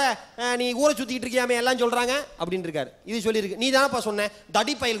பயலோட நீ ஊரை சுத்திட்டு இருக்கியாமே எல்லாம் சொல்றாங்க அப்படின்னு இருக்காரு. இது சொல்லியிருக்கு, நீ தானப்பா சொன்ன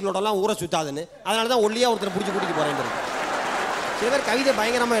தடி பயல்களோடலாம் ஊரை சுத்தாதுன்னு, அதனால தான் ஒல்லியா ஒருத்தரை பிடிச்சி கூட்டிட்டு போறேன். சில பேர் கவிதை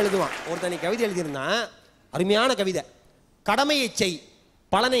பயங்கரமா எழுதுவான். ஒருத்தர் நீ கவிதை எழுதியிருந்தான், அருமையான கவிதை. கடமையை செய்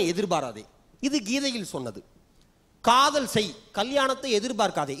பலனை எதிர்பாராதே, இது கீதையில் சொன்னது. காதல் செய் கல்யாணத்தை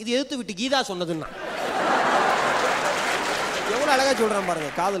எதிர்பார்க்காதே, இது எதிர்த்து விட்டு கீதா சொன்னதுன்னா. எவ்வளவு அழகா சொல்றான்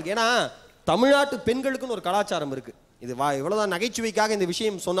பாருங்க காதல். ஏன்னா தமிழ்நாட்டு பெண்களுக்குன்னு ஒரு கலாச்சாரம் இருக்கு. இது இவ்வளவுதான் நகைச்சுவைக்காக இந்த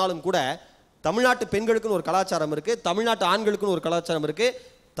விஷயம் சொன்னாலும் கூட தமிழ்நாட்டு பெண்களுக்குன்னு ஒரு கலாச்சாரம் இருக்கு, தமிழ்நாட்டு ஆண்களுக்குன்னு ஒரு கலாச்சாரம் இருக்கு.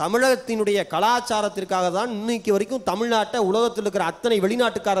 தமிழகத்தினுடைய கலாச்சாரத்திற்காக தான் இன்னைக்கு வரைக்கும் தமிழ்நாட்டை உலகத்தில் இருக்கிற அத்தனை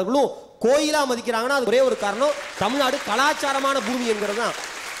வெளிநாட்டுக்காரர்களும் கோயிலா மதிக்கிறாங்கன்னா அது ஒரே ஒரு காரணம், தமிழ்நாடு கலாச்சாரமான பூமி என்கிறது தான்.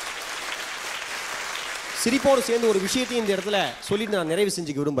 சிரிப்போடு சேர்ந்து ஒரு விஷயத்தையும் இந்த இடத்துல சொல்லிட்டு நான் நிறைவு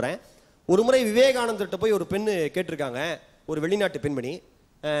செஞ்சுக்க விரும்புகிறேன். ஒரு முறை விவேகானந்தர்கிட்ட போய் ஒரு பெண்ணு கேட்டிருக்காங்க, ஒரு வெளிநாட்டு பெண்மணி,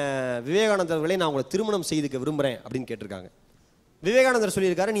 விவேகானந்தர்களை நான் உங்களை திருமணம் செய்துக்க விரும்புகிறேன் அப்படின்னு கேட்டிருக்காங்க. விவேகானந்தர்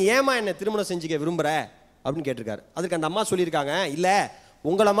சொல்லியிருக்காரு, நீ ஏமா என்னை திருமணம் செஞ்சுக்க விரும்புகிற அப்படின்னு கேட்டிருக்காரு. அதுக்கு அந்த அம்மா சொல்லியிருக்காங்க, இல்லை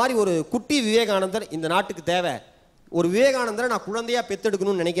உங்களை மாதிரி ஒரு குட்டி விவேகானந்தர் இந்த நாட்டுக்கு தேவை, ஒரு விவேகானந்தரை நான் குழந்தையாக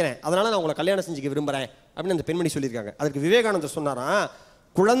பெத்தெடுக்கணும்னு நினைக்கிறேன், அதனால நான் உங்களை கல்யாணம் செஞ்சுக்க விரும்புகிறேன் அப்படின்னு அந்த பெண்மணி சொல்லியிருக்காங்க. அதுக்கு விவேகானந்தர் சொன்னாராம்,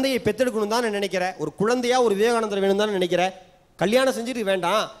 குழந்தையை பெத்தெடுக்கணும் தான் நினைக்கிறேன், ஒரு குழந்தையா ஒரு விவேகானந்தர் வேணும் தான் நினைக்கிறேன், கல்யாணம் செஞ்சுட்டு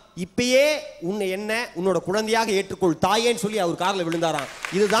வேண்டாம், இப்பயே என்ன உன்னோட குழந்தையாக ஏற்றுக்கொள் தாயேன்னு சொல்லி அவர் காரில் விழுந்தாராம்.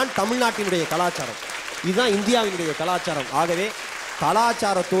 இதுதான் தமிழ்நாட்டினுடைய கலாச்சாரம், இதுதான் இந்தியாவினுடைய கலாச்சாரம். ஆகவே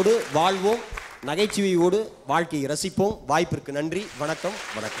கலாச்சாரத்தோடு வாழ்வோம், நகைச்சுவையோடு வாழ்க்கையை ரசிப்போம். வாய்ப்பிற்கு நன்றி. வணக்கம்.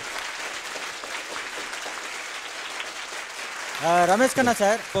 வணக்கம். ரமேஷ் கண்ணா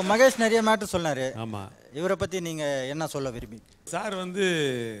சார், இப்போ மகேஷ் நிறைய மேட்டர் சொன்னாரு. ஆமாம். இவரை பற்றி நீங்கள் என்ன சொல்ல விரும்பி? சார் வந்து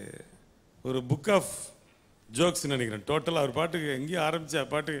ஒரு புக் ஆஃப் ஜோக்ஸ்ன்னு நினைக்கிறேன். டோட்டலாக அவர் பாட்டுக்கு எங்கேயும் ஆரம்பிச்சு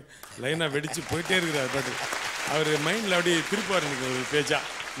பாட்டு லைனாக வெடிச்சு போயிட்டே இருக்கிறார். பாட்டு அவர் மைண்டில் அப்படியே திருப்பார். எனக்கு ஒரு பேஜா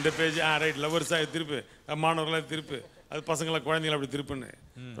இந்த பேஜ் ரைட் லவர்ஸாக திருப்பு, மாணவர்களாக திருப்பு, அது பசங்களை குழந்தைங்கள அப்படி திருப்புன்னு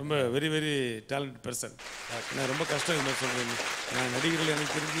ரொம்ப வெரி வெரி டேலண்டட் பர்சன். நான் ரொம்ப கஷ்டம் இது மாதிரி சொல்கிறேன். நான் நடிகர்கள்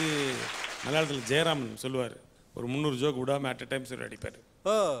எனக்கு தெரிஞ்சு மலையாளத்தில் ஜெயராமன் சொல்லுவார், ஒரு 300 ஜோக் விடாமல் அட் அ டைம் சொல்லி அடிப்பார்.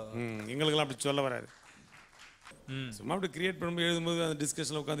 எங்களுக்கெல்லாம் அப்படி சொல்ல வராது. சும்மா அப்படி கிரியேட் பண்ணும்போது எழுதும்போது அந்த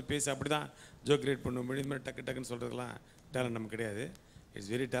டிஸ்கஷனில் உட்காந்து பேசி அப்படி தான் ஜோக் கிரியேட் பண்ணும்போது இது மாதிரி டக்கு டக்குன்னு சொல்கிறதுலாம் டேலண்ட் நமக்கு கிடையாது.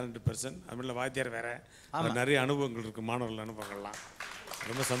 It's very talented person. அதுமாதிரி வாத்தியார் வேறு, நிறைய அனுபவங்கள் இருக்குது, மாணவர்கள் அனுபவங்கள்லாம்.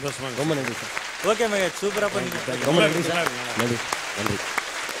 ரொம்ப சந்தோஷமாக. ரொம்ப நன்றி சார். ஓகே மகேஷ், சூப்பராக பண்ணிட்டு ரொம்ப நன்றி சார். நன்றி நன்றி.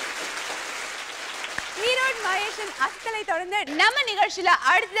 ஈரோடு மகேஷன் அசத்தலை தொடர்ந்து நம்ம நிகழ்ச்சியில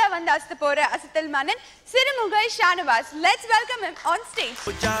அடுத்ததா வந்து அசத்த போற அசத்தல் மன்னன் Sirumugai Shanavas. Let's welcome him on stage.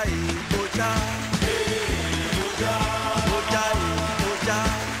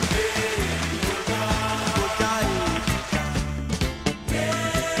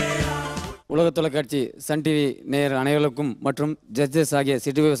 உலக தொலைக்காட்சி சன் டிவி நேயர் அனைவருக்கும் மற்றும் ஜட்ஜஸ் ஆகிய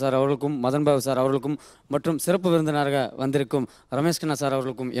சிட்டிபாபு சார் அவர்களுக்கும் மதன் பாபு சார் அவர்களுக்கும் மற்றும் சிறப்பு விருந்தினராக வந்திருக்கும் ரமேஷ் கண்ணா சார்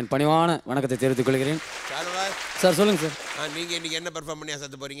அவர்களுக்கும் என் பணிவான வணக்கத்தை தெரிவித்துக் கொள்கிறேன். சார் சொல்லுங்க சார். நீங்க இன்னைக்கு என்ன பெர்ஃபார்ம் பண்ணி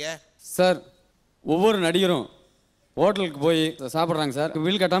அசத்த போறீங்க சார்? ஒவ்வொரு நடிகரும் ஹோட்டலுக்கு போய் சாப்பிட்றாங்க சார்,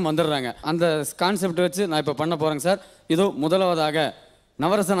 பில் கட்டாமல் வந்துடுறாங்க. அந்த கான்செப்ட் வச்சு நான் இப்போ பண்ண போகிறேங்க சார். இதோ முதலாவதாக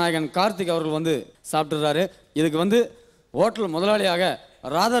நவரச நாயகன் கார்த்திக் அவர்கள் வந்து சாப்பிட்டுறாரு. இதுக்கு வந்து ஹோட்டல் முதலாளியாக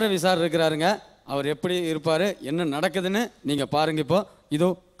ராதாரவி சார் இருக்கிறாருங்க. அவர் எப்படி இருப்பார், என்ன நடக்குதுன்னு நீங்கள் பாருங்க. இப்போ இதோ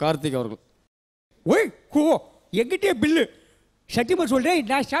கார்த்திக் அவர்கள். ஓய் கோ எங்கிட்டே பில்லு சத்தியமாக சொல்கிறேன்.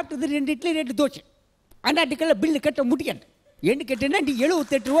 நான் சாப்பிட்டது 2 இட்லி 2 தோசை. அண்ணாட்டுக்கெல்லாம் பில்லு கட்ட முடியாது. என்ன கேட்டேன்னா நீ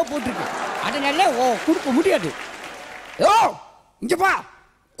 78 ரூபா போட்டிருக்க, அதனால கொடுக்க முடியாது. ஓ இங்கப்பா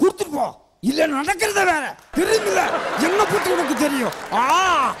கொடுத்துட்டு போ, இல்லை நடக்கிறத வேற தெரியுமில்ல, என்ன பற்றி உனக்கு தெரியும்.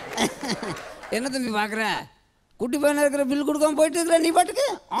 என்ன தம்பி பார்க்குறேன், குட்டி பையனா இருக்கிற பில் கொடுக்காம போயிட்டு இருக்கிற நீ பாட்டுக்கு.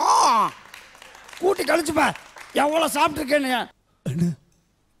 கூட்டி கழிச்சுப்பா, எவ்வளோ சாப்பிட்ருக்கேன்னு. அண்ணா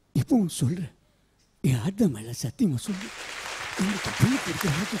இப்பவும் சொல்கிறேன், என் ஆட்ட மேலே சத்தியமாக சொல்லு, எனக்கு பில்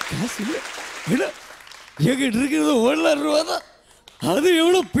கொடுக்க காசு இல்லை. இல்லை எங்கிட்ட இருக்கிறது 1 லட்சம் ரூபா தான். அது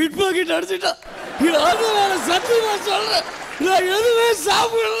எவ்வளோ பிட் பாக்கெட் அடிச்சுட்டா. அது வேற சத்தியமாக சொல்கிறேன், நான் எதுவுமே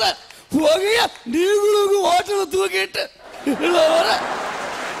சாப்பிடல. போகையா நீங்களுக்கு ஹோட்டலை தூக்கிட்டு வர.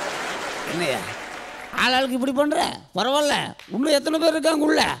 என்னையா ஆளாளுக்கு இப்படி பண்ற? பரவாயில்ல, இன்னும் எத்தனை பேர் இருக்காங்க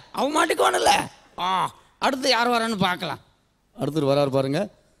உள்ள, அவன் மாட்டுக்கு வேணும்ல. அடுத்து யார் வரான்னு பார்க்கலாம். அடுத்து வராரு பாருங்க,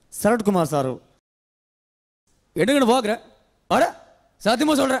 சரத்குமார் சார். எடுங்கன்னு பார்க்குறேன். அட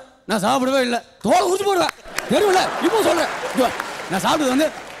சத்தியமாக சொல்கிறேன், நான் சாப்பிடவே இல்லை. தோலை உரிச்சு போடுவேன் தெருவில். இப்போ சொல்கிறேன், நான் சாப்பிட்டது வந்து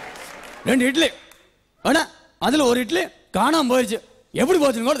 2 இட்லி. ஆனால் அதில் 1 இட்லி காணாமல் போயிடுச்சு. எப்படி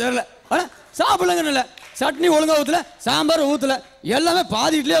போச்சுன்னு கூட தெரியல. ஆனால் சாப்பிடலங்கன்னு இல்லை, சட்னி ஒழுங்கா ஊற்றல, சாம்பார் ஊற்றல, எல்லாமே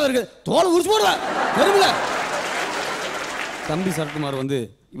பாதி இட்லியே வருது. தோலை உரிச்சு போடுவேன் தெருவில். தம்பி சரத்குமார் வந்து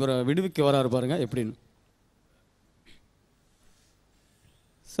இவரை விடுவிக்க வராரு பாருங்க எப்படின்னு.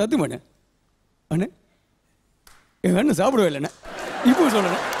 சத்தியமாண்ணே அண்ணே, என் அண்ணன் சாப்பிடவே இல்லைண்ணே. இப்போ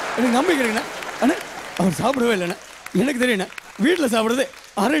சொல்கிறேன், எனக்கு நம்பிக்கை இருக்குண்ணே. அண்ணே அவர் சாப்பிடவே இல்லைண்ணே, எனக்கு தெரியுண்ணே. வீட்டில் சாப்பிட்றது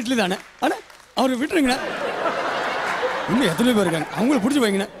 1/2 இட்லி தானே. ஆனால் அவர் விட்டுருங்கண்ணே, இன்னும் எத்தனை பேர் இருக்காங்க, அவங்கள பிடிச்சி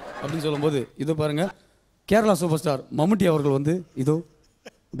வைங்கண்ணே அப்படின்னு சொல்லும்போது இதோ பாருங்க, கேரளா சூப்பர் ஸ்டார் மம்முட்டி அவர்கள் வந்து இதோ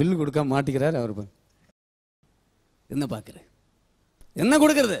பில்லு கொடுக்க மாட்டிக்கிறார். அவர் என்ன பார்க்குறேன், என்ன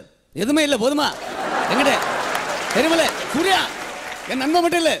கொடுக்கறது, எதுவுமே இல்லை. போதுமா எங்கிட்ட தெரியுமில்ல சூர்யா, என் நன்மை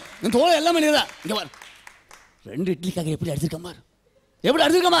மட்டும் இல்லை, என் தோலை எல்லாமே நீதான். இங்கே பார், 2 இட்லிக்காக எப்படி அடிச்சிருக்க பார், எப்படி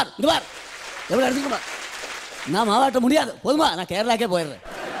அடிச்சிருக்க பார், இங்கே பார் எப்படி அடிச்சிருக்க பார். நான் மாவாட்ட முடியாது, போதுமா, நான் கேரளாக்கே போயிடுறேன்.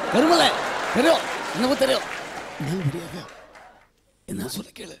 தெரியுமில்ல, தெரியும், என்ன தெரியும். என்னால் முடியாது, என்ன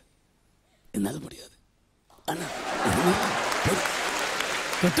சொல்ல கேளு, என்னால் முடியாது. அண்ணா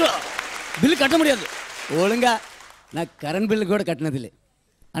பில்லு கட்ட முடியாது ஒழுங்கா. நான் கரண்ட் பில்லு கூட கட்டினதில்லை,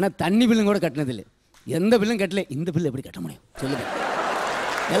 ஆனால் தண்ணி பில்லும் கூட கட்டினதில்லை. எந்த பில்லும் கட்டல. இந்த பில்லு எப்படி கட்ட முடியும் சொல்லுங்க?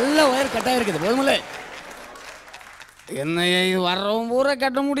 எல்லாம் ஒயர் கட்டாக இருக்குது. போதுமில்ல, என்ன இது வர்றவன் பூரா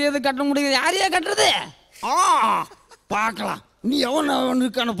கட்ட முடியாது. யாரையா கட்டுறது? பார்க்கலாம், நீ எவன்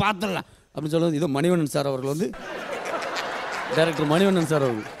இருக்கான்னு பார்த்துடலாம் அப்படின்னு சொல்லுவது. இதோ மணிவண்ணன் சார் அவர்கள் வந்து, டைரக்டர் மணிவண்ணன் சார்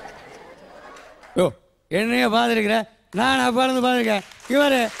அவர்கள். ஓ என்னைய பார்த்துருக்குற, நான் அப்பாலேருந்து பார்த்துருக்கேன்.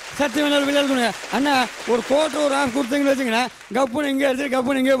 இவர் சத்தியமேல விளையாடுங்க அண்ணா, ஒரு கோட்டை ஒரு ஆஃப் கொடுத்தீங்கன்னு வச்சுங்கண்ணா, கப்புன்னு இங்கே எடுத்து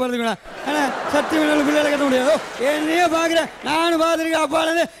கப்புன்னு இங்கே பார்த்துக்கண்ணா. ஆனால் சத்தியமேல பிள்ளைகளை கட்ட முடியாது. என்னையே பார்க்குறேன், நானும் பார்த்துருக்கேன்.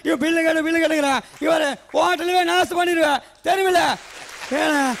 அப்பாலேருந்து இவன் பில்லு கட்டுங்கிறான். இவர் ஹோட்டலுவே நாஸ்ட் பண்ணிடுவேன் தெரியுமில்ல.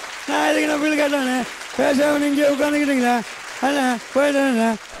 ஏன்னா நான் எதுக்கு நான் வீடு கேட்டானே பேசாமல் இங்கே உட்காந்துக்கிட்டீங்களா அண்ணா போயிட்டேண்ணா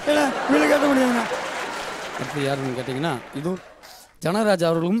ஏன்னா வீடு கட்ட முடியாதுண்ணா. அப்படி யாருன்னு கேட்டிங்கன்னா இதுவும் ஜனராஜ்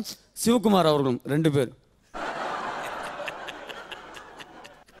அவர்களும் சிவகுமார் அவர்களும் 2 பேர்.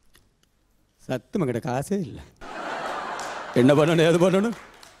 சத்தமாக கிட்ட காசே இல்லை. என்ன பண்ணணும் எது பண்ணணும்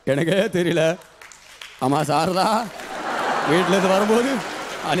எனக்கே தெரியல. ஆமாம் சாரதா வீட்டிலேருந்து வரும்போது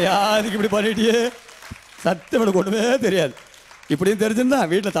அலையாதுக்கு இப்படி பண்ணிட்டியே சத்தம் எனக்கு ஒன்றுமே தெரியாது. இப்படியும் தெரிஞ்சிருந்தா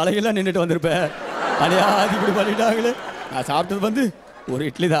வீட்டில் தலைகளாக நின்றுட்டு வந்திருப்பேன். அலையாதுக்கு இப்படி பண்ணிட்டாங்களே. நான் சாப்பிட்டது வந்து ஒரு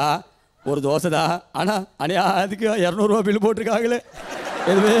இட்லி தான் ஒரு தோசை தான். ஆனால் அலையாதுக்கு 200 ரூபா பில்லு போட்டிருக்காங்களே.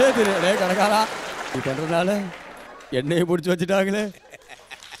 எதுவுமே தெரியல கணக்காரா இது பண்ணுறதுனால எண்ணெயை பிடிச்சி வச்சுட்டாங்களே.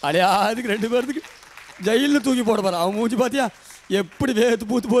 அலையாதுக்கு 2 பேர்த்துக்கு ஜெயிலில் தூக்கி போட போகிறான். அவன் மூஞ்சி பார்த்தியா எப்படி வேத்து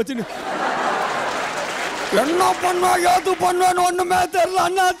பூத்து போச்சுன்னு. என்ன பண்ணுவா ஏது பண்ணுவேன்னு ஒண்ணுமே தெரியல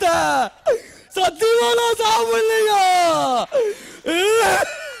அண்ணாத்த. சத்தியமா சாப்பிடலையா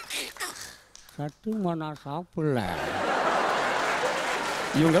சத்தியமா நான் சாப்பிடல.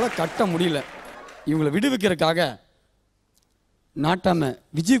 இவங்களாம் கட்ட முடியல. இவங்களை விடுவிக்கிறதுக்காக நாட்டாம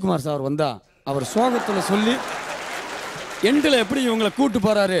விஜயகுமார் சார் வந்தா அவர் சோகத்தில் சொல்லி எண்டில் எப்படி இவங்களை கூட்டு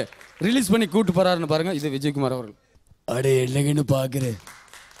போறாரு ரிலீஸ் பண்ணி கூட்டு போறாருன்னு பாருங்க. இது விஜயகுமார் அவர்கள். அடே என்னங்கன்னு பார்க்குறேன்.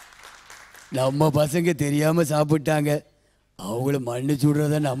 நம்ம பசங்க தெரியாம சாப்பிட்டாங்க. அவங்கள மன்னிச்சு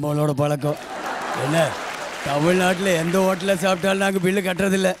விடுறத நம்மளோட பழக்கம். என்ன தமிழ்நாட்டில் எந்த ஹோட்டலில் சாப்பிட்டாலும் நாங்கள் பில்லு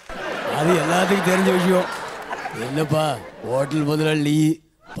கட்டுறதில்ல. அது எல்லாத்துக்கும் தெரிஞ்ச விஷயம். என்னப்பா ஹோட்டல் முதலாளி நீ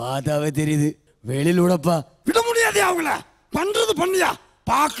பார்த்தாவே தெரியுது. வெளியில் விடப்பா விட முடியாது. அவங்கள பண்றது பண்ணியா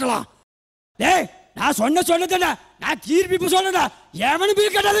பார்க்கலாம். டேய் நான் சொன்னதா நான் தீர்ப்பு இப்ப சொன்னடா. எவனு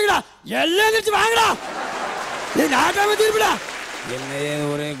பில் கட்டாதுங்கடா. எல்லாம் எந்திரிச்சு வாங்கடா. டேய் நாட்டாம தீர்ப்புடா. என்னையே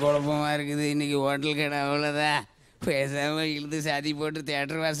ஒரே குழப்பமா இருக்குது. இன்னைக்கு ஹோட்டல் கடை அவ்வளோதான். பேசாம இழுத்து சாதி போட்டு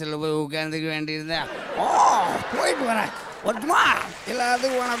தியேட்டர் வாசலில் போய் உட்காந்துக்க வேண்டியிருந்தா. ஓ போயிட்டு வரேன். ஒட்டுமா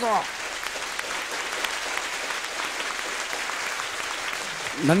எல்லாத்துக்கும் வணக்கம்.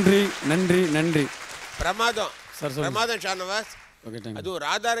 நன்றி நன்றி நன்றி. பிரமாதம் சார் பிரமாதம் ஷானவாஸ். அது ஒரு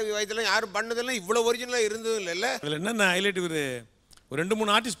ஆதார வயதுல யாரும் பண்ணதெல்லாம் இவ்வளவு ஒரிஜினலா இருந்ததும் இல்ல. அதுல என்னன்னா ஹைலைட் ஒரு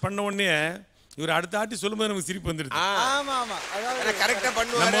 2-3 ஆர்டிஸ்ட் பண்ண உடனே இவர் அடுத்த ஆர்டிஸ்ட் சொல்லும்போது நமக்கு சிரிப்பு வந்துடுது. ஆமா ஆமா அதாவது கரெக்டா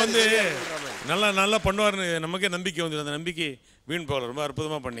பண்ணுவாரு. நம்ம வந்து நல்லா பண்ணுவாருன்னு நமக்கே நம்பிக்கை வந்து அந்த நம்பிக்கை வீண் போகல. ரொம்ப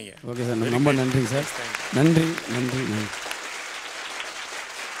அற்புதமா பண்ணீங்க. ஓகே சார் ரொம்ப நன்றி சார். நன்றி நன்றி நன்றி.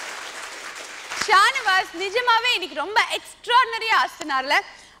 ஷானவாஸ் நிஜமாவே இன்னைக்கு ரொம்ப எக்ஸ்ட்ராடினரியா ஆஸ்தினார்ல.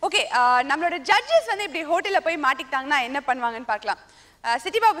 ஓகே நம்மளோட ஜட்ஜஸ் வந்து இப்படி ஹோட்டலில் போய் மாட்டிக்கிட்டாங்கன்னா என்ன பண்ணுவாங்கன்னு பார்க்கலாம்.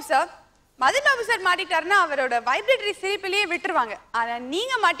 City Babu sir Madan Babu sir மாட்டிக்கிட்டாருன்னா அவரோட வைப்ரேட்டரி சிரிப்பிலேயே விட்டுருவாங்க. ஆனால்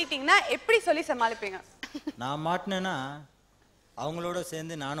நீங்கள் மாட்டிக்கிட்டீங்கன்னா எப்படி சொல்லி சமாளிப்பீங்க? நான் மாட்டினேன்னா அவங்களோட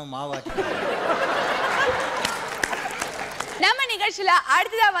சேர்ந்து நானும் மாவாட்டி. நம்ம நிகழ்ச்சியில்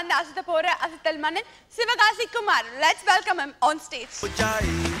அடுத்ததா வந்து அசத்த போற அசத்தல் மன்னன் Sivakasi Kumar. Let's welcome him on stage.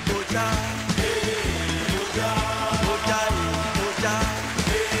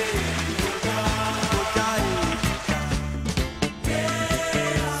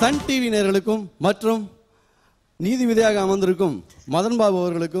 Sun TV நேயர்களுக்கும் மற்றும் நீதிபதியாக அமர்ந்திருக்கும் மதன் பாபு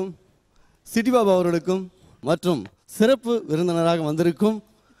அவர்களுக்கும் சிட்டி பாபு அவர்களுக்கும் மற்றும் சிறப்பு விருந்தினராக வந்திருக்கும்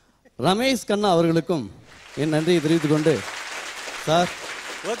ரமேஷ் கண்ணா அவர்களுக்கும் என் நன்றியை தெரிவித்துக் கொண்டு சார்.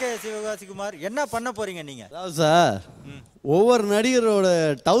 ஓகே சிவகாசி குமார் என்ன பண்ண போறீங்க நீங்க? அதாவது சார் ஒவ்வொரு நடிகரோட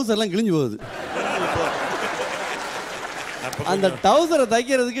டவுசர்லாம் கிழிஞ்சு போகுது. அந்த டவுசரை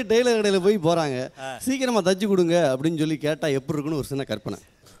தைக்கிறதுக்கு டெய்லர் கடையில் போய் போகிறாங்க. சீக்கிரமாக தைச்சி கொடுங்க அப்படின்னு சொல்லி கேட்டால் எப்படி இருக்குன்னு ஒரு சின்ன கற்பனை.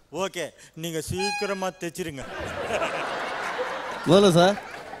 ஓகே நீங்கள் சீக்கிரமாக தைச்சிருங்க. முதல்ல சார்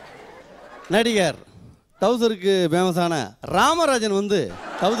நடிகர் டவுசருக்கு ஃபேமஸான ராமராஜன் வந்து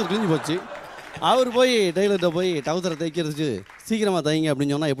டவுசர் கிழிஞ்சு போச்சு. அவர் போய் டெய்லர்கிட்ட போய் டவுசரை தைக்கிறதுக்கு சீக்கிரமாக தைங்க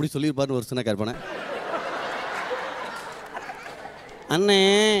அப்படின்னு சொன்னால் எப்படி சொல்லியிருப்பாருன்னு ஒரு சின்ன கற்பனை. அண்ணே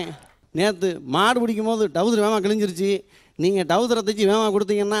நேற்று மாடு பிடிக்கும் போது டவுசர் வேகமாக கிழிஞ்சிருச்சு. நீங்கள் டவுசரை தைச்சி வேகமாக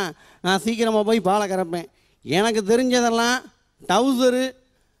கொடுத்தீங்கன்னா நான் சீக்கிரமாக போய் பாலை கறப்பேன். எனக்கு தெரிஞ்சதெல்லாம் டவுசரு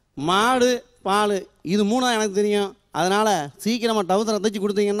மாடு பால் இது 3 தான் எனக்கு தெரியும். அதனால் சீக்கிரமாக டவுசரை தைச்சி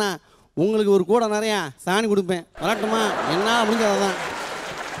கொடுத்தீங்கன்னா உங்களுக்கு ஒரு கூட நிறையா சாணி கொடுப்பேன். வரட்டுமா? என்ன முடிஞ்சது தான்.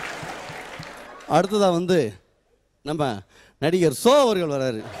 அடுத்ததாக வந்து நம்ம நடிகர் சோ அவர்கள்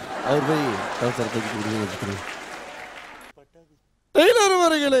வராரு. அவர் போய் டவுசரை தைச்சி கொடுங்க. டெய்லர்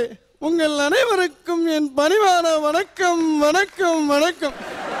அவர்களே உங்கள் அனைவருக்கும் என் பணிவான வணக்கம் வணக்கம் வணக்கம்.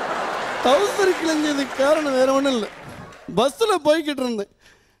 டவுசர் கிழிஞ்சதுக்கு காரணம் வேற ஒன்றும் இல்லை. பஸ்ஸில் போய்கிட்டு இருந்தேன்.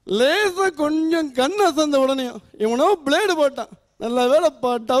 லேசாக கொஞ்சம் கண் அசந்த உடனே இவனோ பிளேடு போட்டான். நல்ல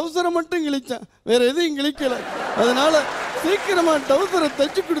வேலைப்பா டவுசரை மட்டும் கிழிச்சான், வேற எதையும் கிழிக்கல. அதனால சீக்கிரமா டவுசரை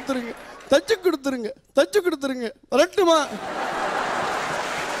தைச்சு கொடுத்துருங்க தைச்சு கொடுத்துருங்க தைச்சு கொடுத்துருங்க. வரட்டுமா?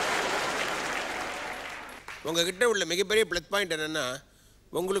 உங்ககிட்ட உள்ள மிகப்பெரிய ப்ளஸ் பாயிண்ட் என்னன்னா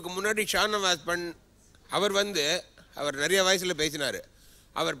உங்களுக்கு முன்னாடி ஷானவாஸ் அவர் அவர் நிறைய வாய்ஸில் பேசினார்.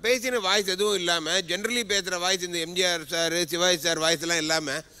 அவர் பேசின வாய்ஸ் எதுவும் இல்லாமல் ஜென்ரலி பேசுகிற வாய்ஸ் இந்த எம்ஜிஆர் சார் சிவாஜி சார் வாய்ஸ்லாம்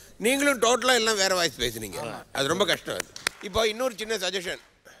இல்லாமல் நீங்களும் டோட்டலாக எல்லாம் வேறு வாய்ஸ் பேசுனீங்க. அது ரொம்ப கஷ்டம். அது இப்போ இன்னொரு சின்ன சஜஷன்,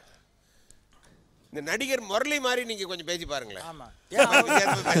 இந்த நடிகர் முரளி மாதிரி நீங்கள் கொஞ்சம் பேசி பாருங்களேன்.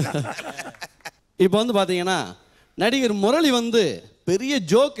 இப்போ பார்த்தீங்கன்னா நடிகர் முரளி பெரிய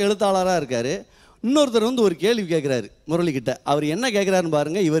ஜோக் எழுத்தாளராக இருக்கார். இன்னொருத்தர் ஒரு கேள்வி கேட்குறாரு முரளி கிட்ட. அவர் என்ன கேட்குறாருன்னு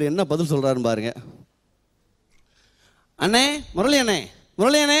பாருங்க, இவர் என்ன பதில் சொல்கிறாருன்னு பாருங்க. அண்ணே முரளி அண்ணே,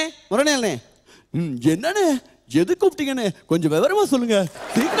 முரளி அண்ணே, முரளி அண்ணே, என்னண்ணே எது கூப்பிட்டீங்கண்ணே, கொஞ்சம் விவரமா சொல்லுங்க,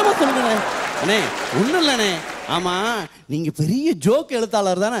 சீக்கிரமா சொல்லுங்கண்ணே. அண்ணே ஒன்றும் இல்லைண்ணே, ஆமாம் நீங்கள் பெரிய ஜோக்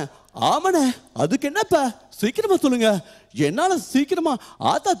எழுத்தாளர் தானே? ஆமாண்ணே, அதுக்கு என்னப்பா, சீக்கிரமா சொல்லுங்க, என்னால் சீக்கிரமா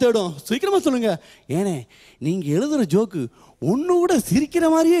ஆத்தா தேடும், சீக்கிரமா சொல்லுங்க. ஏனே நீங்கள் எழுதுகிற ஜோக்கு ஒன்று கூட சிரிக்கிற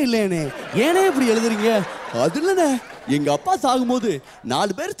மாதிரியே இல்லையானே, ஏனே இப்படி எழுதுறீங்க? அது இல்லைண்ணே, எங்கள் அப்பா சாகும்போது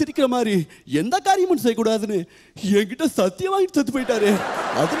 4 பேர் சிரிக்கிற மாதிரி எந்த காரியமும் செய்யக்கூடாதுன்னு என்கிட்ட சத்தியம் வாங்கிட்டு செத்து போயிட்டாரு,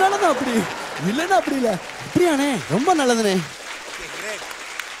 அதனால தான் அப்படி, இல்லைன்னா அப்படி இல்லை. அப்படியாண்ணே, ரொம்ப நல்லதுண்ணே.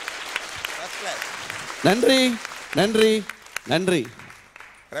 நன்றி நன்றி நன்றி.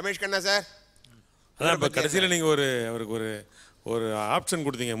 ரமேஷ் கண்ணா சார், அதான் இப்போ கடைசியில் நீங்கள் அவருக்கு ஒரு ஆப்ஷன்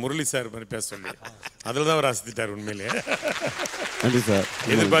கொடுத்தீங்க முரளி சார் மாதிரி பேச சொல்லி, அதில் தான் அவர் அசத்திட்டார் உண்மையிலே. நன்றி சார்,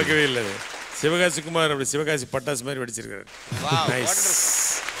 எதிர்பார்க்கவே இல்லை. சிவகாசி குமார் அப்படி சிவகாசி பட்டாசு மாதிரி வெடிச்சிருக்காரு.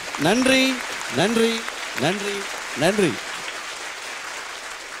 நன்றி நன்றி நன்றி நன்றி.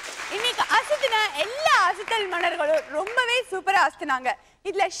 இன்னைக்கு அசத்தின எல்லா அசத்தல் மன்னர்களும் ரொம்பவே சூப்பரா அசத்தினாங்க.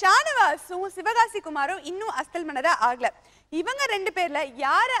 இதுல ஷானவாசும் சிவகாசி குமாரும் இன்னும் அசத்தல் மன்னரா ஆகல. இவங்க 2 பேர்ல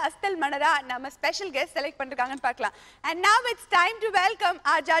யார அசத்தல் மன்னரா நம்ம ஸ்பெஷல் கெஸ்ட் செலக்ட் பண்ணிருக்காங்கன்னு பார்க்கலாம். And now it's time to welcome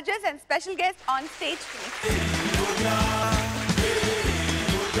our judges and special guests on stage, please.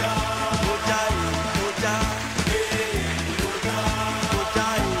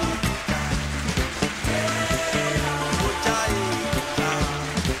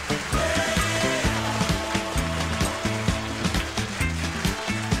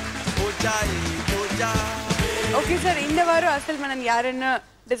 Okay sir, இந்த வாரம் அசல் மன்னன் யாருன்னு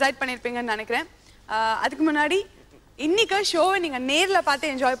டிசைட் பண்ணியிருப்பீங்கன்னு நினைக்கிறேன். அதுக்கு முன்னாடி இன்னைக்கு ஷோவை நீங்கள் நேரில்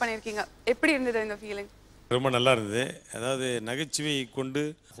பார்த்து என்ஜாய் பண்ணியிருக்கீங்க, எப்படி இருந்தது இந்த ஃபீலிங்? ரொம்ப நல்லா இருந்தது. அதாவது நகைச்சுவை கொண்டு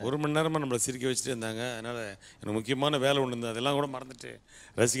 1 மணி நேரமாக நம்மளை சிரிக்க வச்சுட்டு இருந்தாங்க. அதனால் எனக்கு முக்கியமான வேலை ஒன்று இருந்தது, அதெல்லாம் கூட மறந்துட்டு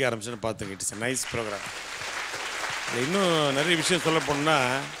ரசிக்க ஆரம்பிச்சுன்னு பார்த்துங்க. It's nice program. இன்னும் நிறைய விஷயம் சொல்ல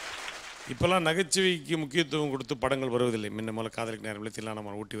போனால், இப்போல்லாம் நகைச்சுவைக்கு முக்கியத்துவம் கொடுத்து படங்கள் வருவதில்லை. முன்ன முதல்ல காதலுக்கு நேரம் இல்லை,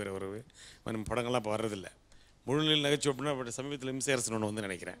 நம்ம ஊட்டி வர வரவு நம்ம படங்கள்லாம் இப்போ வர்றதில்லை. முழுநிலை நகைச்சுவை அப்படின்னா சமீபத்தில் மின்சாரசன் ஒன்று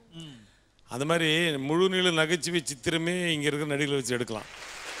நினைக்கிறேன். அந்த மாதிரி முழுநிலை நகைச்சுவை சித்திரமே இங்கே இருக்கிற நடிகளை வச்சு எடுக்கலாம்.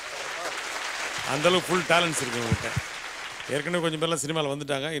 அந்தளவுக்கு ஃபுல் டேலண்ட்ஸ் இருக்குது உங்கள்கிட்ட. ஏற்கனவே கொஞ்சம் பேர்லாம் சினிமாவில்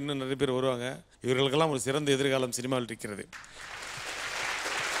வந்துட்டாங்க, இன்னும் நிறைய பேர் வருவாங்க. இவர்களுக்கெல்லாம் ஒரு சிறந்த எதிர்காலம் சினிமாவில் இருக்கிறது.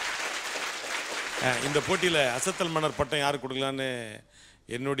 இந்த போட்டியில் அசத்தல் மன்னர் பட்டம் யார் கொடுக்கலான்னு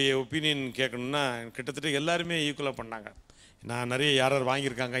என்னுடைய ஒப்பீனியன் கேட்கணுன்னா, கிட்டத்தட்ட எல்லாருமே ஈக்குவலாக பண்ணாங்க. நான் நிறைய யார்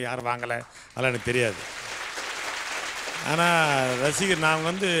வாங்கியிருக்காங்க யார் வாங்கலை அதெல்லாம் எனக்கு தெரியாது. ஆனால் ரசிகர் நான்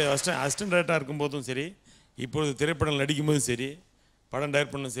அசிஸ்டன்ட் டைரக்டராக இருக்கும்போதும் சரி, இப்பொழுது திரைப்படங்கள் நடிக்கும்போதும் சரி, படம்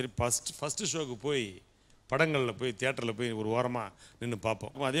டைரக்ட் பண்ணும் சரி, ஃபஸ்ட்டு ஷோக்கு போய் படங்களில் போய் தியேட்டரில் போய் ஒரு ஓரமாக நின்று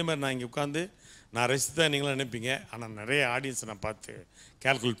பார்ப்போம். அதே மாதிரி நான் இங்கே உட்காந்து நான் ரசித்தான் நீங்களாம் நினைப்பீங்க. ஆனால் நிறைய ஆடியன்ஸை நான் பார்த்து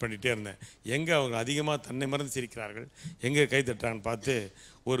கேல்குலேட் பண்ணிகிட்டே இருந்தேன். எங்கே அவங்க அதிகமாக தன்னை மறந்து சிரிக்கிறார்கள், எங்கே கை தட்டுறாங்கன்னு பார்த்து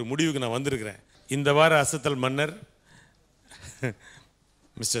ஒரு முடிவுக்கு நான் வந்திருக்கிறேன். இந்த வார அசத்தல் மன்னர்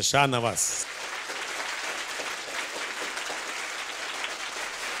மிஸ்டர் ஷா நவாஸ்.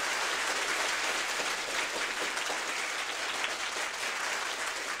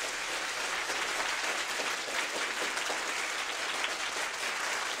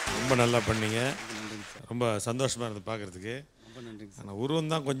 ரொம்ப நல்லா பண்ணீங்க, ரொம்ப சந்தோஷமாக இருந்து பார்க்குறதுக்கு. ஆனால் உருவம்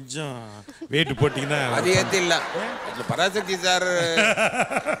தான் கொஞ்சம் வெயிட் போட்டிங்கன்னா அது ஏற்றில்ல. பராசக்தி சார்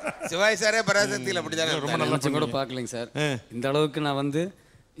சிவாஜி சாரே பராசக்தியில் அப்படி தானே ரொம்ப நல்லா கூட பார்க்கலைங்க சார். இந்த அளவுக்கு நான்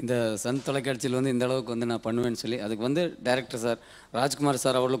இந்த சன் தொலைக்காட்சியில் இந்த அளவுக்கு நான் பண்ணுவேன்னு சொல்லி அதுக்கு டைரக்டர் சார் ராஜ்குமார்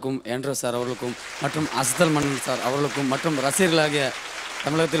சார் அவர்களுக்கும், ஏண்ட்ரோ சார் அவர்களுக்கும், மற்றும் அசத்தல் மன்னன் சார் அவர்களுக்கும், மற்றும் ரசிகர்களாகிய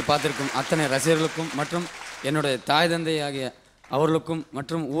தமிழகத்தில் பார்த்திருக்கும் அத்தனை ரசிகர்களுக்கும், மற்றும் என்னுடைய தாய் தந்தை ஆகிய அவர்களுக்கும்,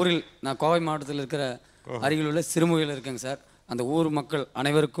 மற்றும் ஊரில் நான் கோவை மாவட்டத்தில் இருக்கிற அருகில் உள்ள சிறுமுகையில் இருக்கேங்க சார், அந்த ஊர் மக்கள்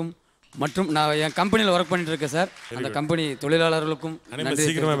அனைவருக்கும், மற்றும் நான் என் கம்பெனியில் ஒர்க் பண்ணிட்டு இருக்கேன் சார், அந்த கம்பெனி தொழிலாளர்களுக்கும்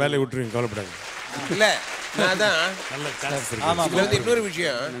சீக்கிரமாக வேலையை விட்டுருவீங்க, கவலைப்படாது. இல்லை இன்னொரு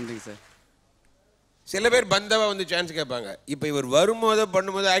விஷயம், நன்றிங்க சார். சில பேர் பந்தவா சான்ஸ் கேட்பாங்க. இப்போ இவர் வரும்போது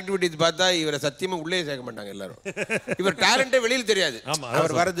பண்ணும்போது ஆக்டிவிட்டிஸ் பார்த்தா இவரை சத்தியமா உள்ளே சேர்க்க மாட்டாங்க எல்லாரும். இவர் டேலண்டே வெளியில் தெரியாது,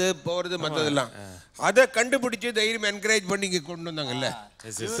 அவர் வர்றது போறது மற்றதெல்லாம் அதை கண்டுபிடிச்சு தைரியம் என்கரேஜ் பண்ணி இங்கே கொண்டு வந்தாங்கல்ல.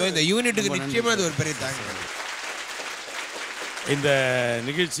 ஸோ இந்த யூனிட்டுக்கு நிச்சயமா அது ஒரு பெரிய தாங்க. இந்த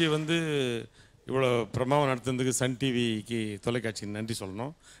நிகழ்ச்சி வந்து இவ்வளோ பிரமாவம் நடத்துனதுக்கு சன் டிவிக்கு தொலைக்காட்சிக்கு நன்றி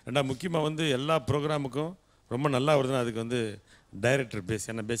சொல்லணும். ரெண்டாவது முக்கியமாக வந்து எல்லா ப்ரோக்ராமுக்கும் ரொம்ப நல்லா வருதுன்னா அதுக்கு வந்து டைரக்டர்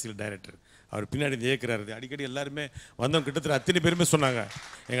ஏன்னா பேசிக்கல் டைரக்டர் அவர் பின்னாடி இயக்குறாரு. அடிக்கடி எல்லாருமே வந்தவங்க கிட்டத்தட்ட அத்தனை பேருமே சொன்னாங்க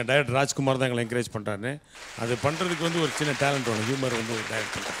எங்கள் டைரக்டர் ராஜ்குமார் தான் எங்களை என்கரேஜ் பண்ணுறாருன்னு. அது பண்ணுறதுக்கு வந்து ஒரு சின்ன டேலண்ட் வேணும், ஹியூமர் வந்து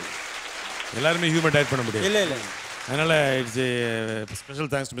டைரக்ட் பண்ணுறது. எல்லாருமே ஹியூமர் டைரக்ட் பண்ண முடியாது. இல்லை அதனால் it's special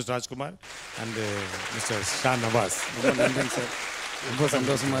thanks to mister Rajkumar and mister Shah Nawaz. ரொம்ப நன்றிங்க சார், ரொம்ப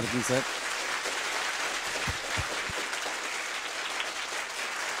சந்தோஷமாக இருக்குங்க சார்.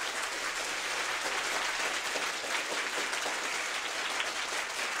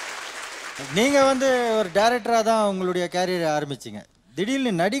 நீங்கள் வந்து ஒரு டைரக்டராக தான் உங்களுடைய கேரியரை ஆரம்பிச்சிங்க,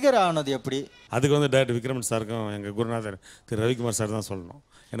 திடீர்னு நடிகர் ஆனது எப்படி? அதுக்கு வந்து டைரக்டர் விக்ரம் சாருக்கும் எங்கள் குருநாதர் திரு ரவிக்குமார் சார் தான் சொல்லணும்.